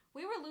there.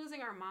 We were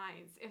losing our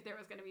minds if there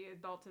was going to be a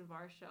Dalton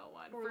Varsho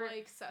one. Or,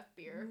 like, Seth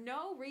Beer.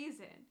 No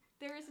reason.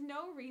 There is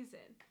no reason.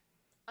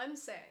 I'm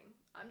just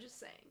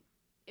saying,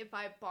 if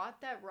I bought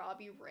that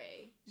Robbie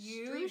Ray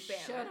you should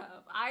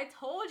have. I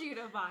told you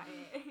to buy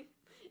it.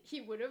 He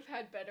would have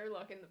had better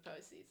luck in the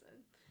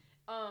postseason.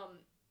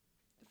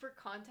 For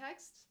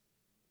context,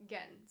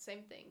 again,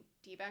 same thing.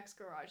 D-backs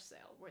garage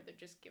sale, where they're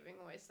just giving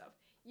away stuff.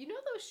 You know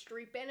those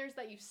street banners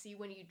that you see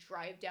when you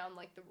drive down,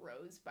 like, the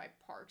roads by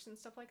parks and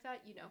stuff like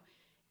that? You know,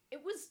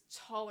 it was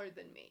taller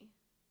than me.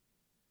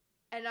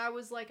 And I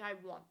was like, I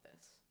want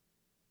this.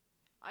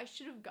 I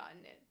should have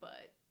gotten it,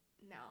 but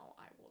now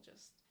I will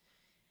just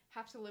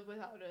have to live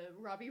without a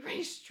Robbie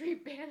Ray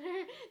street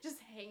banner just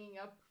hanging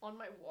up on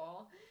my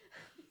wall.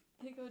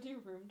 You go do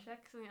room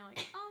checks and you're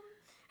like,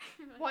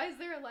 why is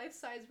there a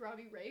life-size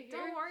Robbie Ray here?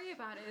 Don't worry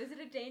about it. Is it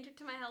a danger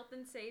to my health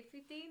and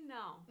safety?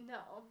 No.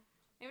 No.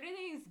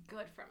 Everything is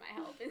good for my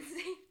health and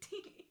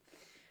safety.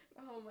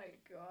 Oh my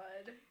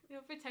god.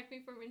 It'll protect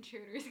me from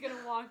intruders. You're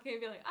gonna walk in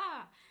and be like,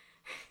 ah!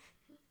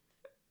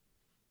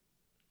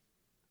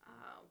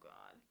 Oh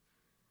god.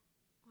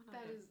 I'm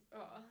trying to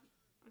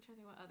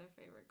think what other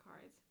favorite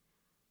cards.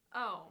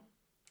 Oh.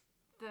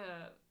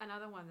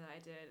 Another one that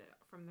I did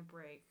from the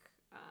break,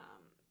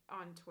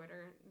 on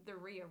Twitter, the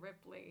Rhea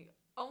Ripley,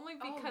 only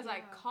because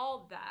I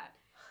called that,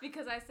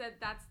 because I said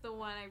that's the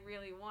one I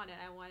really wanted.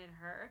 I wanted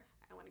her,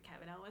 I wanted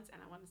Kevin Owens,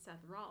 and I wanted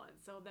Seth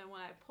Rollins. So then when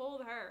I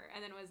pulled her,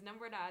 and then it was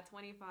numbered at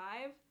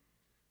 25,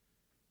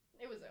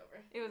 it was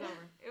over. It was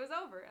over. It was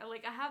over.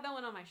 Like, I have that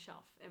one on my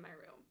shelf in my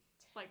room.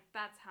 Like,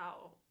 that's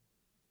how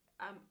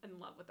I'm in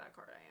love with that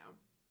card I am.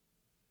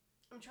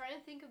 I'm trying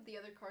to think of the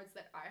other cards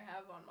that I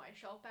have on my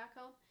shelf back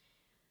home.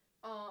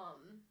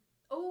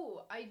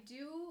 I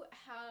do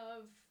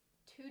have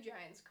 2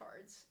 Giants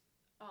cards.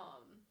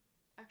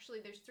 Actually,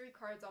 there's 3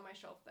 cards on my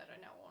shelf that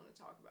I now want to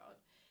talk about.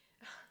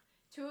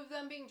 2 of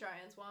them being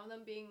Giants, one of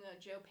them being a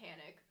Joe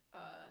Panic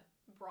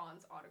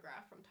bronze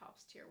autograph from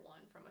Topps Tier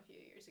 1 from a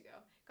few years ago.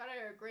 Got it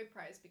at a great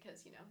price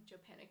because, you know, Joe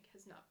Panic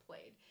has not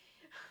played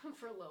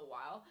for a little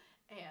while.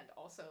 And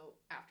also,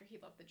 after he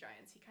left the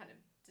Giants, he kind of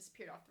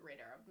disappeared off the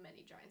radar of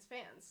many Giants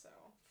fans, so...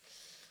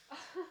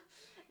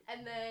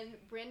 And then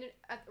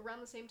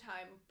around the same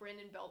time,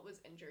 Brandon Belt was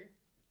injured.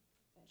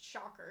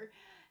 Shocker.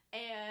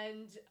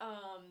 And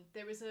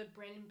there was a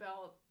Brandon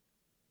Belt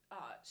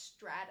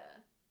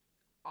Strata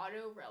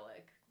auto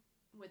relic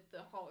with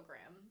the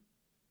hologram.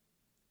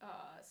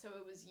 So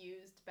it was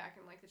used back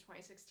in like the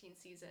 2016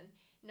 season,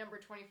 number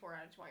 24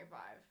 out of 25,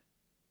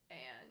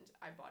 and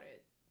I bought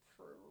it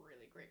for a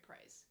really great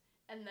price.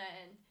 And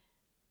then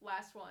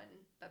last one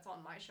that's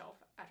on my shelf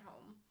at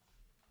home,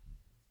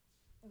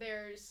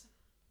 there's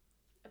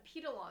a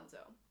Pete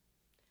Alonso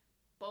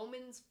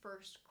Bowman's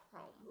First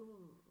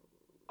Chrome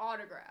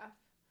autograph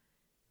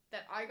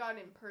that I got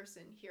in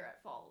person here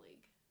at Fall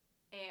League.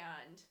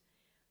 And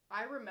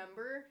I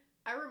remember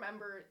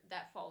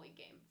that Fall League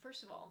game.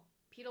 First of all,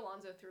 Pete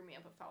Alonso threw me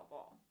up a foul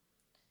ball.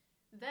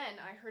 Then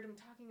I heard him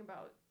talking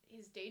about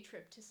his day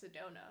trip to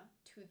Sedona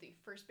to the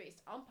first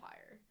base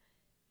umpire.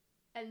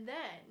 And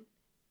then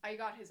I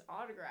got his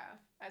autograph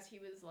as he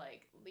was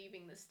like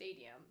leaving the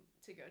stadium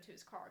to go to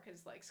his car,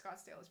 because like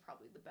Scottsdale is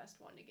probably the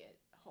best one to get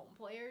home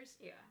players.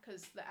 Yeah.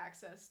 Because the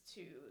access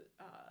to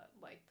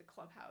like the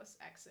clubhouse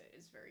exit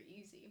is very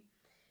easy.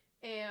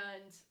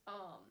 And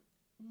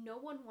no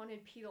one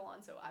wanted Pete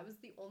Alonso. I was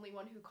the only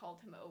one who called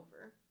him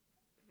over.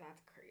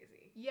 That's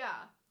crazy.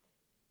 Yeah.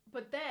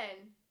 But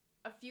then,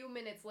 a few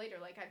minutes later,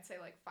 like I'd say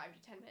like 5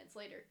 to 10 minutes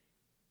later,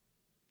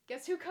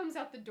 guess who comes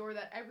out the door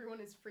that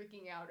everyone is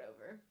freaking out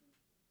over?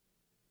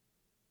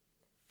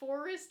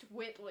 Forrest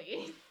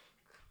Whitley.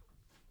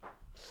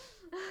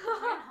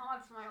 That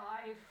haunts my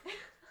life.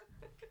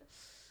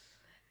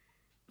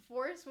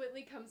 Forrest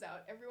Whitley comes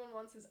out. Everyone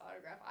wants his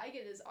autograph. I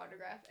get his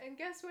autograph. And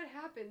guess what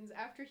happens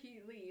after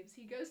he leaves?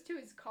 He goes to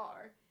his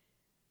car.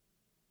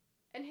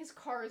 And his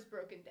car is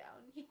broken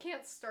down. He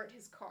can't start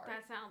his car.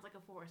 That sounds like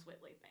a Forrest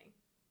Whitley thing.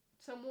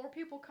 So more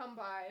people come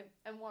by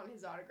and want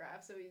his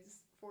autograph, so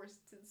he's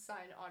forced to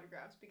sign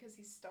autographs because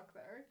he's stuck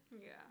there.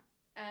 Yeah.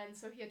 And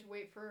so he had to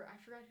wait for, I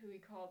forgot who he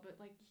called, but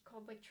like he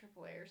called like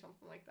AAA or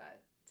something like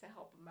that to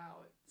help him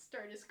out,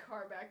 start his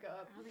car back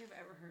up. I don't think I've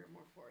ever heard a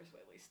more Forrest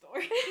Whitley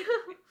story.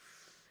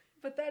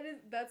 But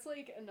that's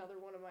like another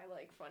one of my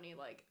like funny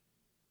like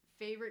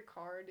favorite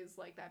card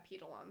is like that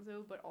Pete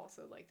Alonso, but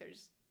also like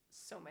there's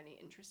so many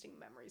interesting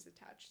memories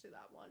attached to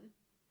that one.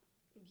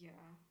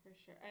 Yeah, for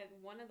sure.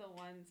 One of the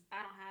ones,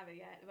 I don't have it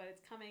yet, but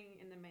it's coming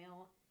in the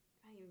mail.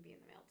 It might even be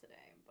in the mail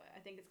today, but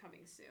I think it's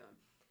coming soon.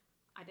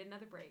 I did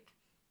another break,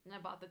 and I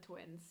bought the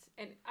twins.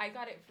 And I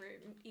got it for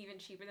even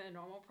cheaper than the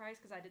normal price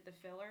because I did the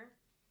filler.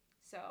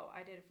 So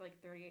I did it for like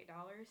 $38.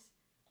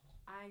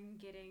 I'm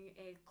getting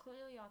a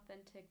clearly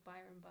authentic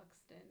Byron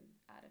Buxton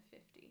out of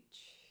 50.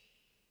 Jeez.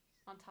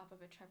 On top of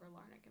a Trevor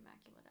Larnach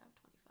Immaculate out of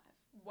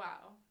 25.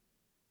 Wow.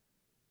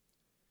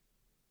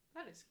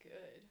 That is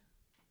good.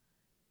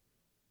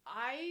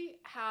 I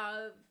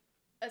have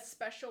a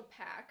special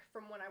pack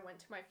from when I went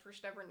to my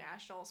first ever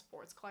National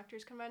Sports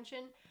Collectors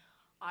Convention.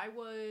 I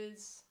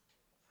was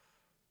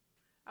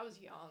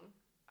young.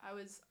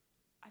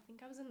 I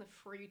think I was in the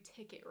free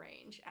ticket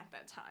range at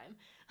that time.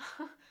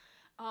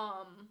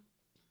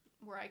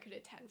 Where I could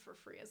attend for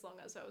free as long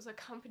as I was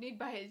accompanied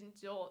by an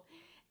adult.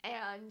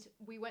 And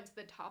we went to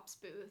the Topps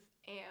booth,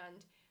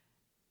 and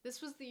this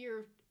was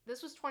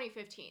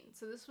 2015.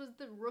 So this was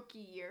the rookie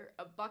year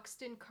of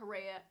Buxton,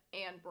 Correa,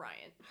 and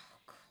Bryant.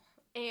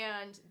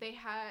 And they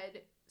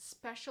had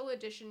special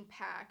edition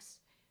packs.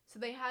 So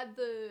they had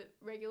the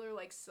regular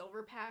like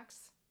silver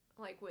packs,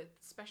 like with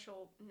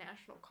special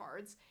national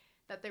cards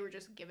that they were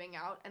just giving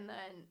out, and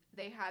then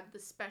they had the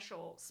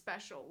special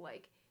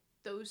like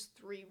those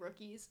 3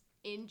 rookies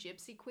in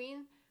Gypsy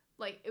Queen.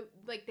 Like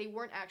they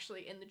weren't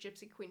actually in the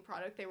Gypsy Queen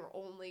product, they were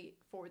only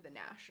for the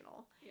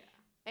national. Yeah.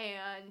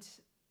 And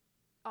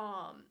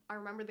I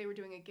remember they were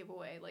doing a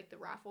giveaway, like the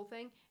raffle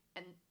thing,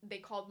 and they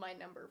called my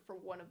number for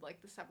one of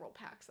like the several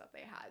packs that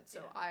they had. So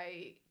yeah.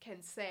 I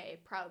can say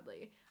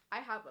proudly, I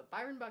have a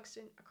Byron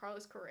Buxton, a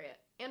Carlos Correa,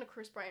 and a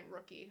Chris Bryant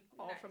rookie,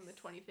 all nice. From the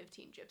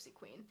 2015 Gypsy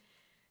Queen.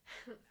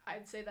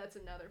 I'd say that's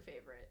another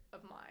favorite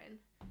of mine.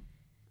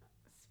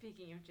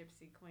 Speaking of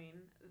Gypsy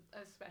Queen,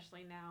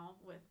 especially now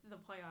with the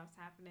playoffs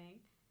happening,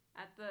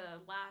 at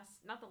the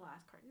last, not the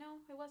last card, no,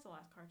 it was the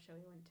last card show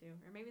we went to,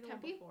 or maybe the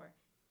Tempe? one before.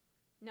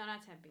 No,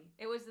 not Tempe.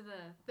 It was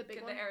the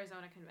big one? The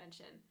Arizona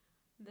convention.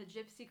 The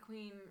Gypsy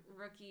Queen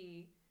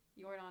rookie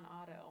Jordan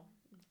Auto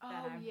that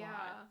I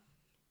bought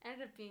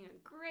ended up being a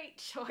great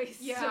choice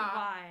to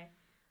buy,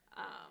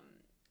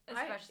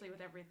 especially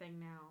with everything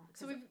now.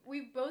 So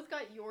we've both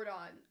got Jordan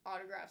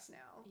autographs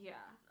now. Yeah.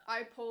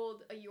 I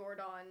pulled a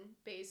Jordan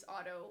base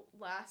auto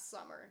last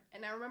summer,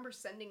 and I remember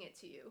sending it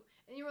to you,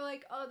 and you were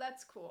like, "Oh,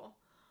 that's cool."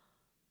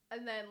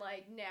 And then,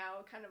 like,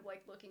 now, kind of,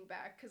 like, looking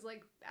back, because,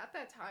 like, at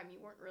that time, you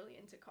weren't really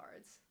into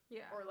cards.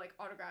 Yeah. Or, like,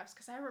 autographs,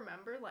 because I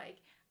remember,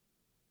 like,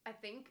 I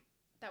think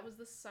that was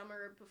the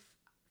summer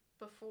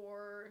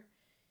before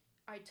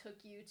I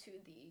took you to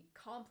the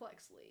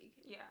Complex League.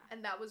 Yeah.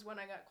 And that was when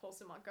I got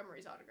Colson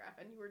Montgomery's autograph,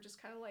 and you were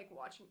just kind of, like,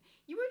 watching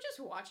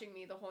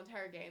me the whole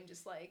entire game,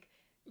 just, like,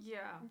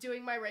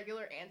 doing my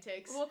regular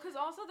antics. Well, because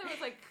also there was,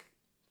 like,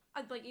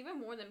 even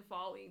more than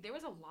Fall League, there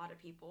was a lot of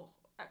people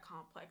at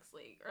Complex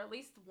League, or at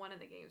least one of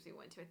the games we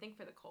went to. I think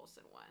for the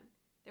Colson one,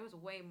 there was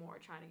way more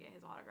trying to get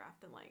his autograph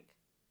than like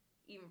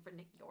even for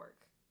Nick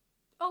York.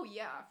 Oh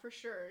yeah, for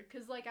sure.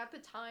 Because like at the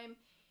time,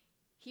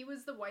 He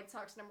was the White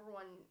Sox #1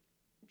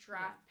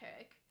 draft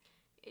pick.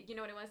 You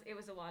know what it was? It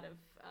was a lot of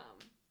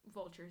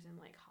vultures and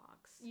like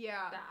hawks.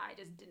 Yeah. That I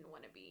just didn't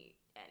want to be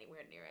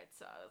anywhere near it.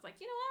 So I was like,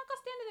 you know what? I'll go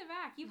stand in the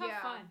back. You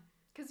have fun.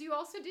 Because you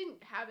also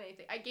didn't have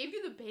anything. I gave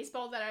you the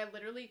baseball that I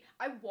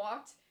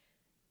walked.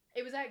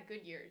 It was at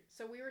Goodyear.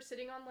 So we were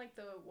sitting on like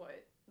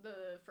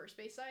the first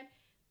base side.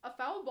 A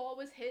foul ball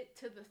was hit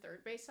to the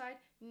third base side.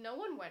 No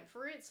one went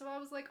for it. So I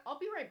was like, I'll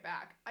be right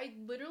back. I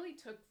literally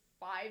took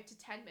 5 to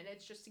 10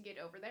 minutes just to get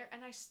over there.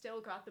 And I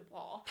still got the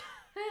ball.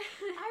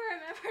 I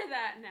remember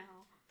that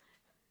now.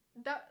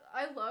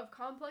 I love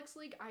Complex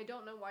League. I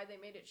don't know why they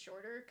made it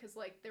shorter. Because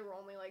like there were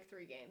only like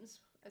 3 games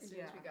as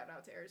soon as we got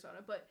out to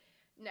Arizona. But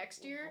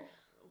next year...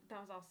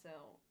 That was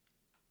also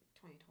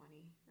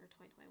 2020 or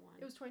 2021.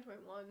 It was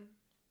 2021.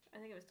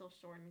 I think it was still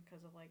shortened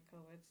because of like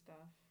COVID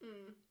stuff.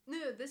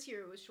 No, this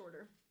year it was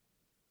shorter.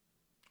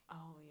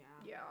 Oh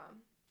yeah. Yeah.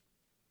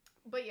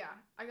 But yeah,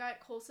 I got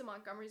Colson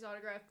Montgomery's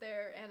autograph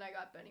there, and I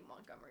got Benny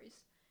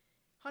Montgomery's.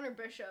 Hunter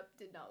Bishop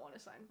did not want to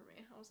sign for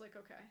me. I was like,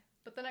 okay,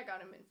 but then I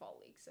got him in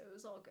fall league, so it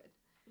was all good.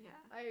 Yeah.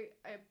 I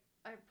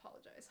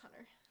apologize,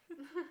 Hunter.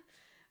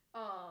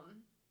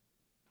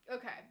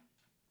 Okay.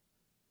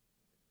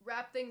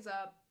 Wrap things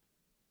up.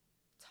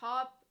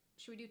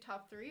 Should we do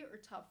top 3 or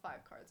top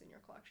 5 cards in your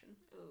collection?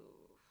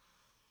 Ooh.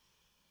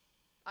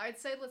 I'd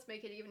say let's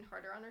make it even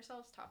harder on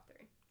ourselves. Top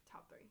 3.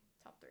 Top 3.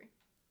 Top 3.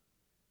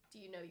 Do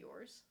you know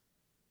yours?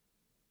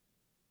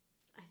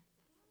 I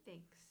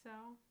think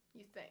so.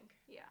 You think?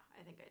 Yeah,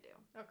 I think I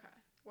do. Okay.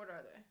 What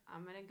are they?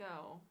 I'm gonna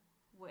go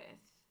with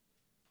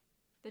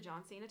the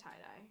John Cena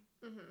tie-dye.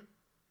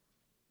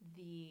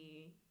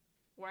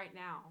 Right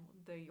now,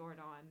 the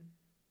Jordan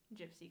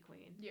Gypsy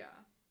Queen.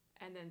 Yeah.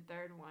 And then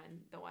third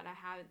one, the one I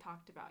haven't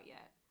talked about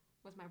yet,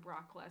 was my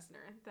Brock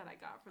Lesnar that I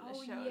got from the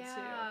show too.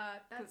 Yeah,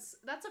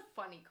 that's a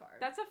funny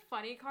card. That's a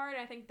funny card.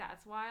 I think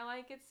that's why I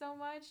like it so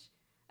much,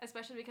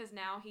 especially because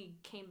now he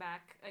came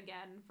back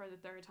again for the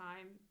 3rd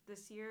time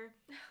this year,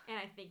 and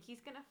I think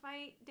he's gonna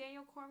fight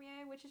Daniel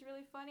Cormier, which is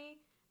really funny.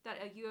 That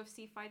a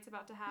UFC fight's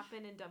about to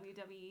happen in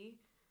WWE.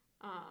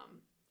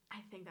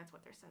 I think that's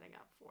what they're setting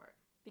up for,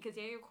 because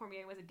Daniel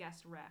Cormier was a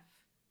guest ref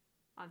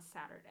on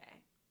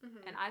Saturday.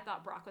 And I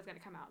thought Brock was going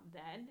to come out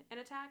then and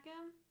attack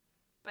him.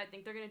 But I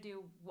think they're going to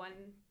do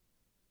one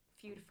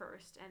feud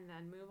first and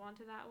then move on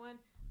to that one.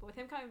 But with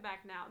him coming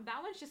back now,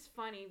 that one's just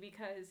funny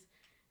because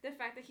the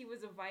fact that he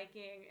was a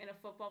Viking and a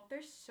football...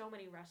 There's so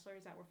many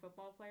wrestlers that were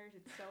football players.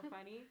 It's so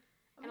funny.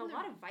 And a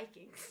lot of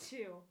Vikings,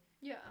 too.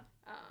 Yeah.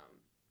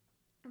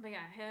 But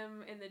yeah,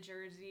 him in the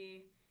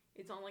jersey.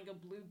 It's on like a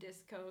blue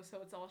disco, so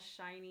it's all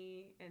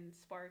shiny and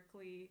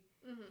sparkly.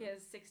 He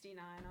has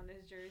 69 on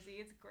his jersey.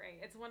 It's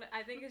great.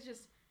 I think it's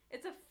just...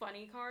 It's a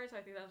funny card, so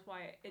I think that's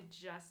why it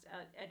just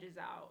edges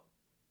out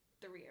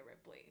the Rhea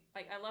Ripley.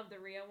 Like, I love the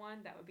Rhea one.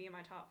 That would be in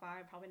my top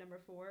 5, probably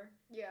number 4.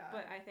 Yeah.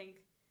 But I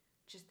think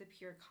just the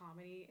pure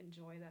comedy and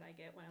joy that I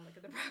get when I look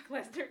at the Brock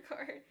Lesnar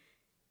card,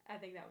 I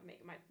think that would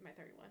make my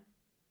third one.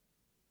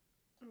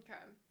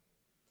 Okay.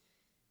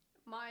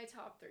 My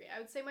top 3. I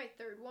would say my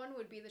third one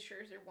would be the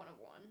Scherzer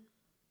 1/1.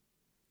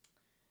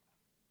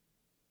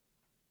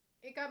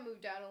 It got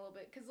moved down a little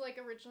bit, because, like,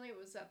 originally it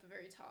was at the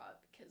very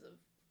top because of,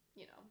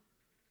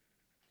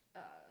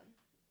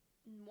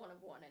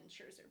 1/1 and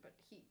Scherzer, but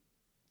he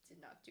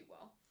did not do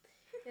well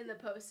in the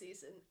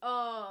postseason.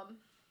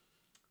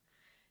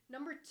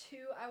 Number 2,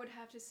 I would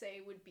have to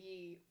say, would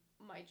be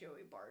my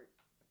Joey Bart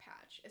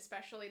patch,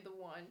 especially the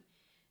one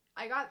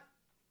I got.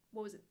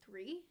 What was it,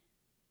 3?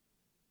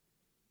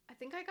 I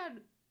think I got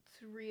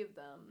 3 of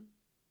them.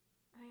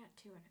 I got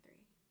 2 out of 3.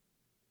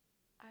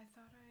 I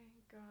thought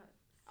I got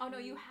 3. Oh no,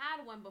 you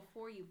had one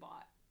before you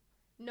bought.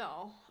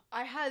 No,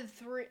 I had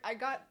 3. I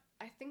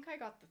think I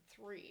got the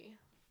 3.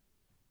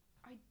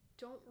 I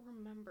don't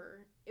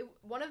remember.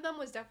 One of them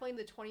was definitely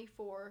the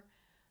 24.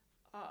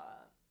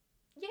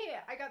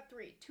 Yeah, I got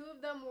 3. 2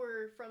 of them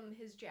were from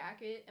his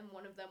jacket, and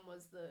one of them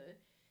was the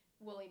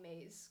Willie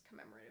Mays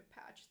commemorative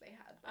patch they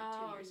had like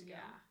 2 years ago.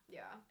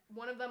 Yeah.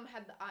 One of them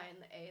had the I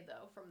and the A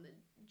though from the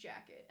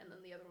jacket, and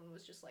then the other one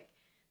was just like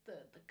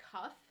the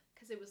cuff,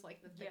 because it was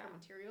like the thicker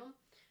material,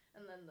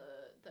 and then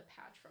the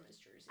patch from his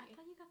jersey. I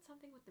thought you got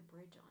something with the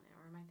bridge on it,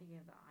 or am I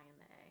thinking of the I and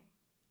the A?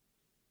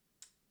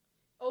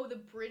 Oh,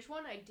 the bridge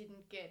one I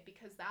didn't get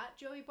because that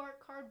Joey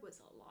Bart card was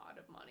a lot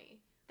of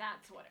money.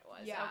 That's what it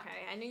was. Yeah.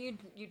 Okay, I knew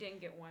you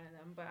didn't get one of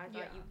them, but I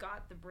thought you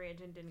got the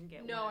bridge and didn't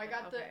get one. No, I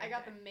got the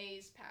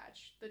Maze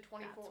patch, the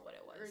 24. That's what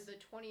it was. Or the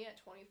 20 at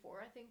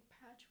 24, I think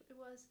patch it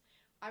was.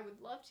 I would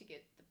love to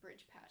get the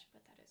bridge patch,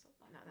 but that is a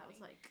lot. No, of that money.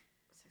 was like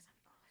 $600.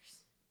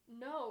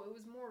 No, it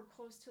was more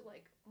close to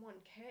like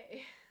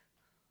 $1K.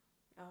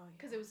 Oh yeah.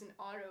 Because it was an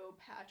auto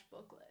patch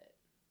booklet.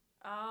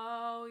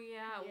 Oh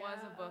yeah, it was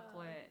a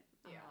booklet.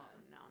 Yeah. Oh,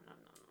 no.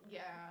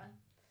 Yeah.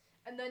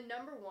 And then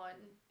number 1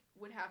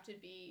 would have to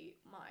be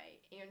my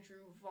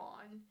Andrew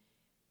Vaughn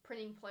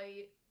printing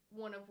plate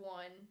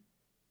 1/1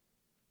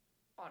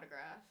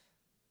 autograph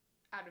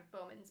out of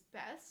Bowman's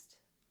Best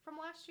from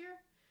last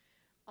year.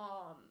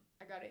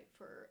 I got it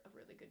for a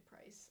really good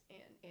price,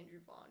 and Andrew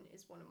Vaughn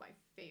is one of my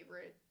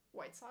favorite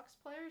White Sox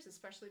players,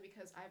 especially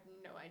because I have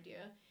no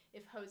idea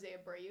if Jose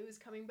Abreu is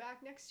coming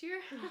back next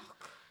year.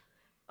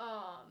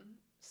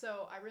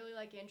 So I really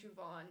like Andrew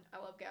Vaughn. I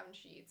love Gavin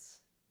Sheets.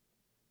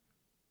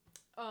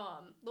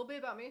 Little bit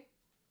about me.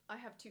 I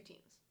have two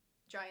teams.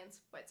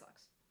 Giants, White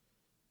Sox.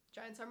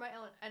 Giants are my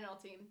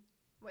NL team.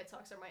 White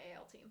Sox are my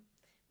AL team.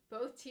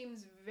 Both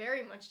teams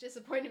very much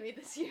disappointed me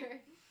this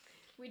year.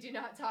 We do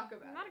not talk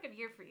about Not it. a good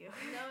year for you.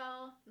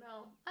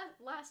 No.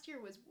 Last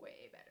year was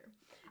way better.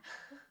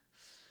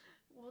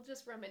 We'll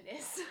just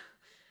reminisce.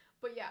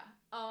 But yeah,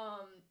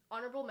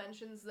 honorable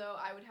mentions though,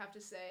 I would have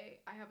to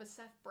say I have a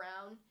Seth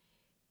Brown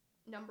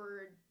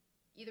numbered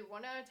either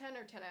 1 out of 10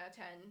 or 10 out of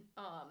 10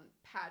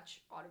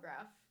 patch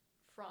autograph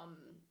from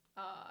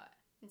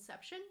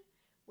Inception,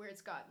 where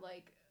it's got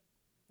like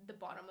the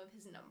bottom of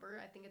his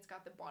number. I think it's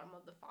got the bottom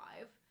of the 5.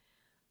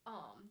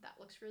 That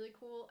looks really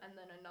cool. And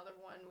then another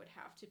one would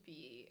have to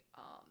be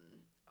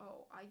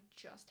I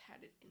just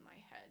had it in my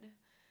head.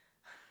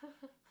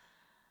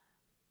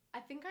 I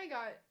think I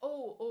got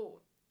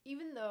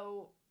even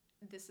though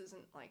this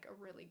isn't like a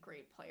really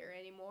great player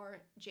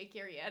anymore, Jake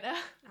Arrieta.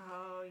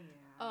 Oh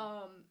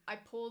yeah. I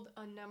pulled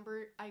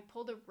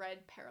a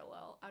red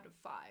parallel out of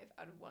 5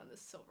 out of one of the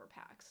silver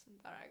packs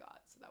that I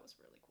got, so that was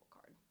a really cool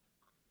card.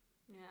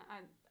 Yeah,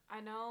 I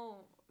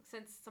know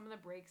since some of the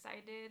breaks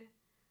I did,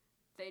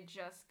 they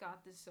just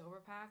got the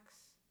silver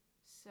packs,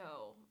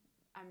 so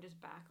I'm just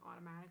back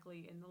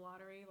automatically in the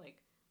lottery.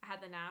 Like I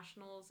had the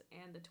Nationals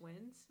and the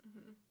Twins,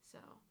 so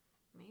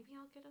maybe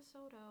I'll get a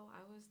Soto.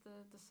 I was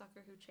the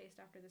sucker who chased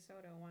after the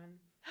Soto one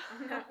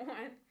on that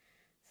one,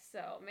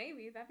 so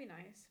maybe that'd be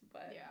nice.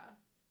 But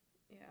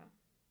yeah.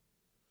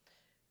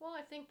 Well,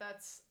 I think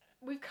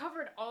we've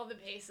covered all the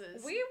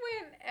bases. We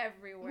went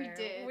everywhere.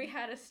 We did. We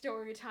had a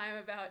story time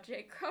about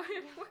Jake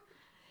Cronenberg.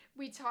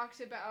 We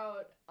talked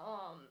about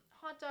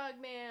Hot Dog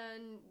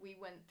Man. We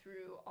went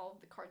through all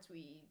of the cards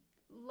we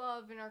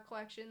love in our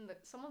collection.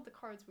 Some of the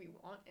cards we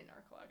want in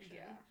our collection.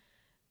 Yeah.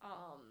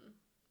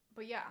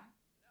 But yeah.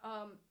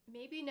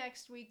 Maybe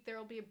next week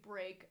there'll be a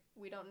break.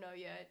 We don't know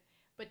yet.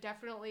 But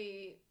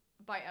definitely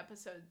by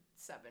episode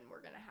 7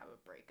 we're going to have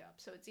a breakup.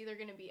 So it's either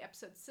going to be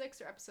episode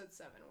 6 or episode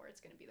 7 where it's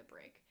going to be the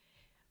break.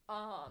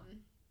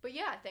 But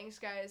yeah, thanks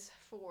guys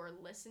for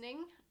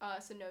listening.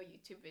 So no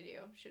YouTube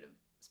video. Should have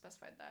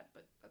specified that,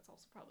 but that's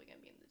also probably going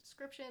to be in the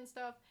description and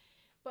stuff.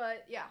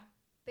 But yeah,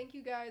 thank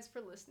you guys for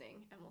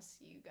listening, and we'll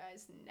see you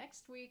guys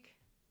next week.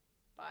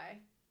 Bye.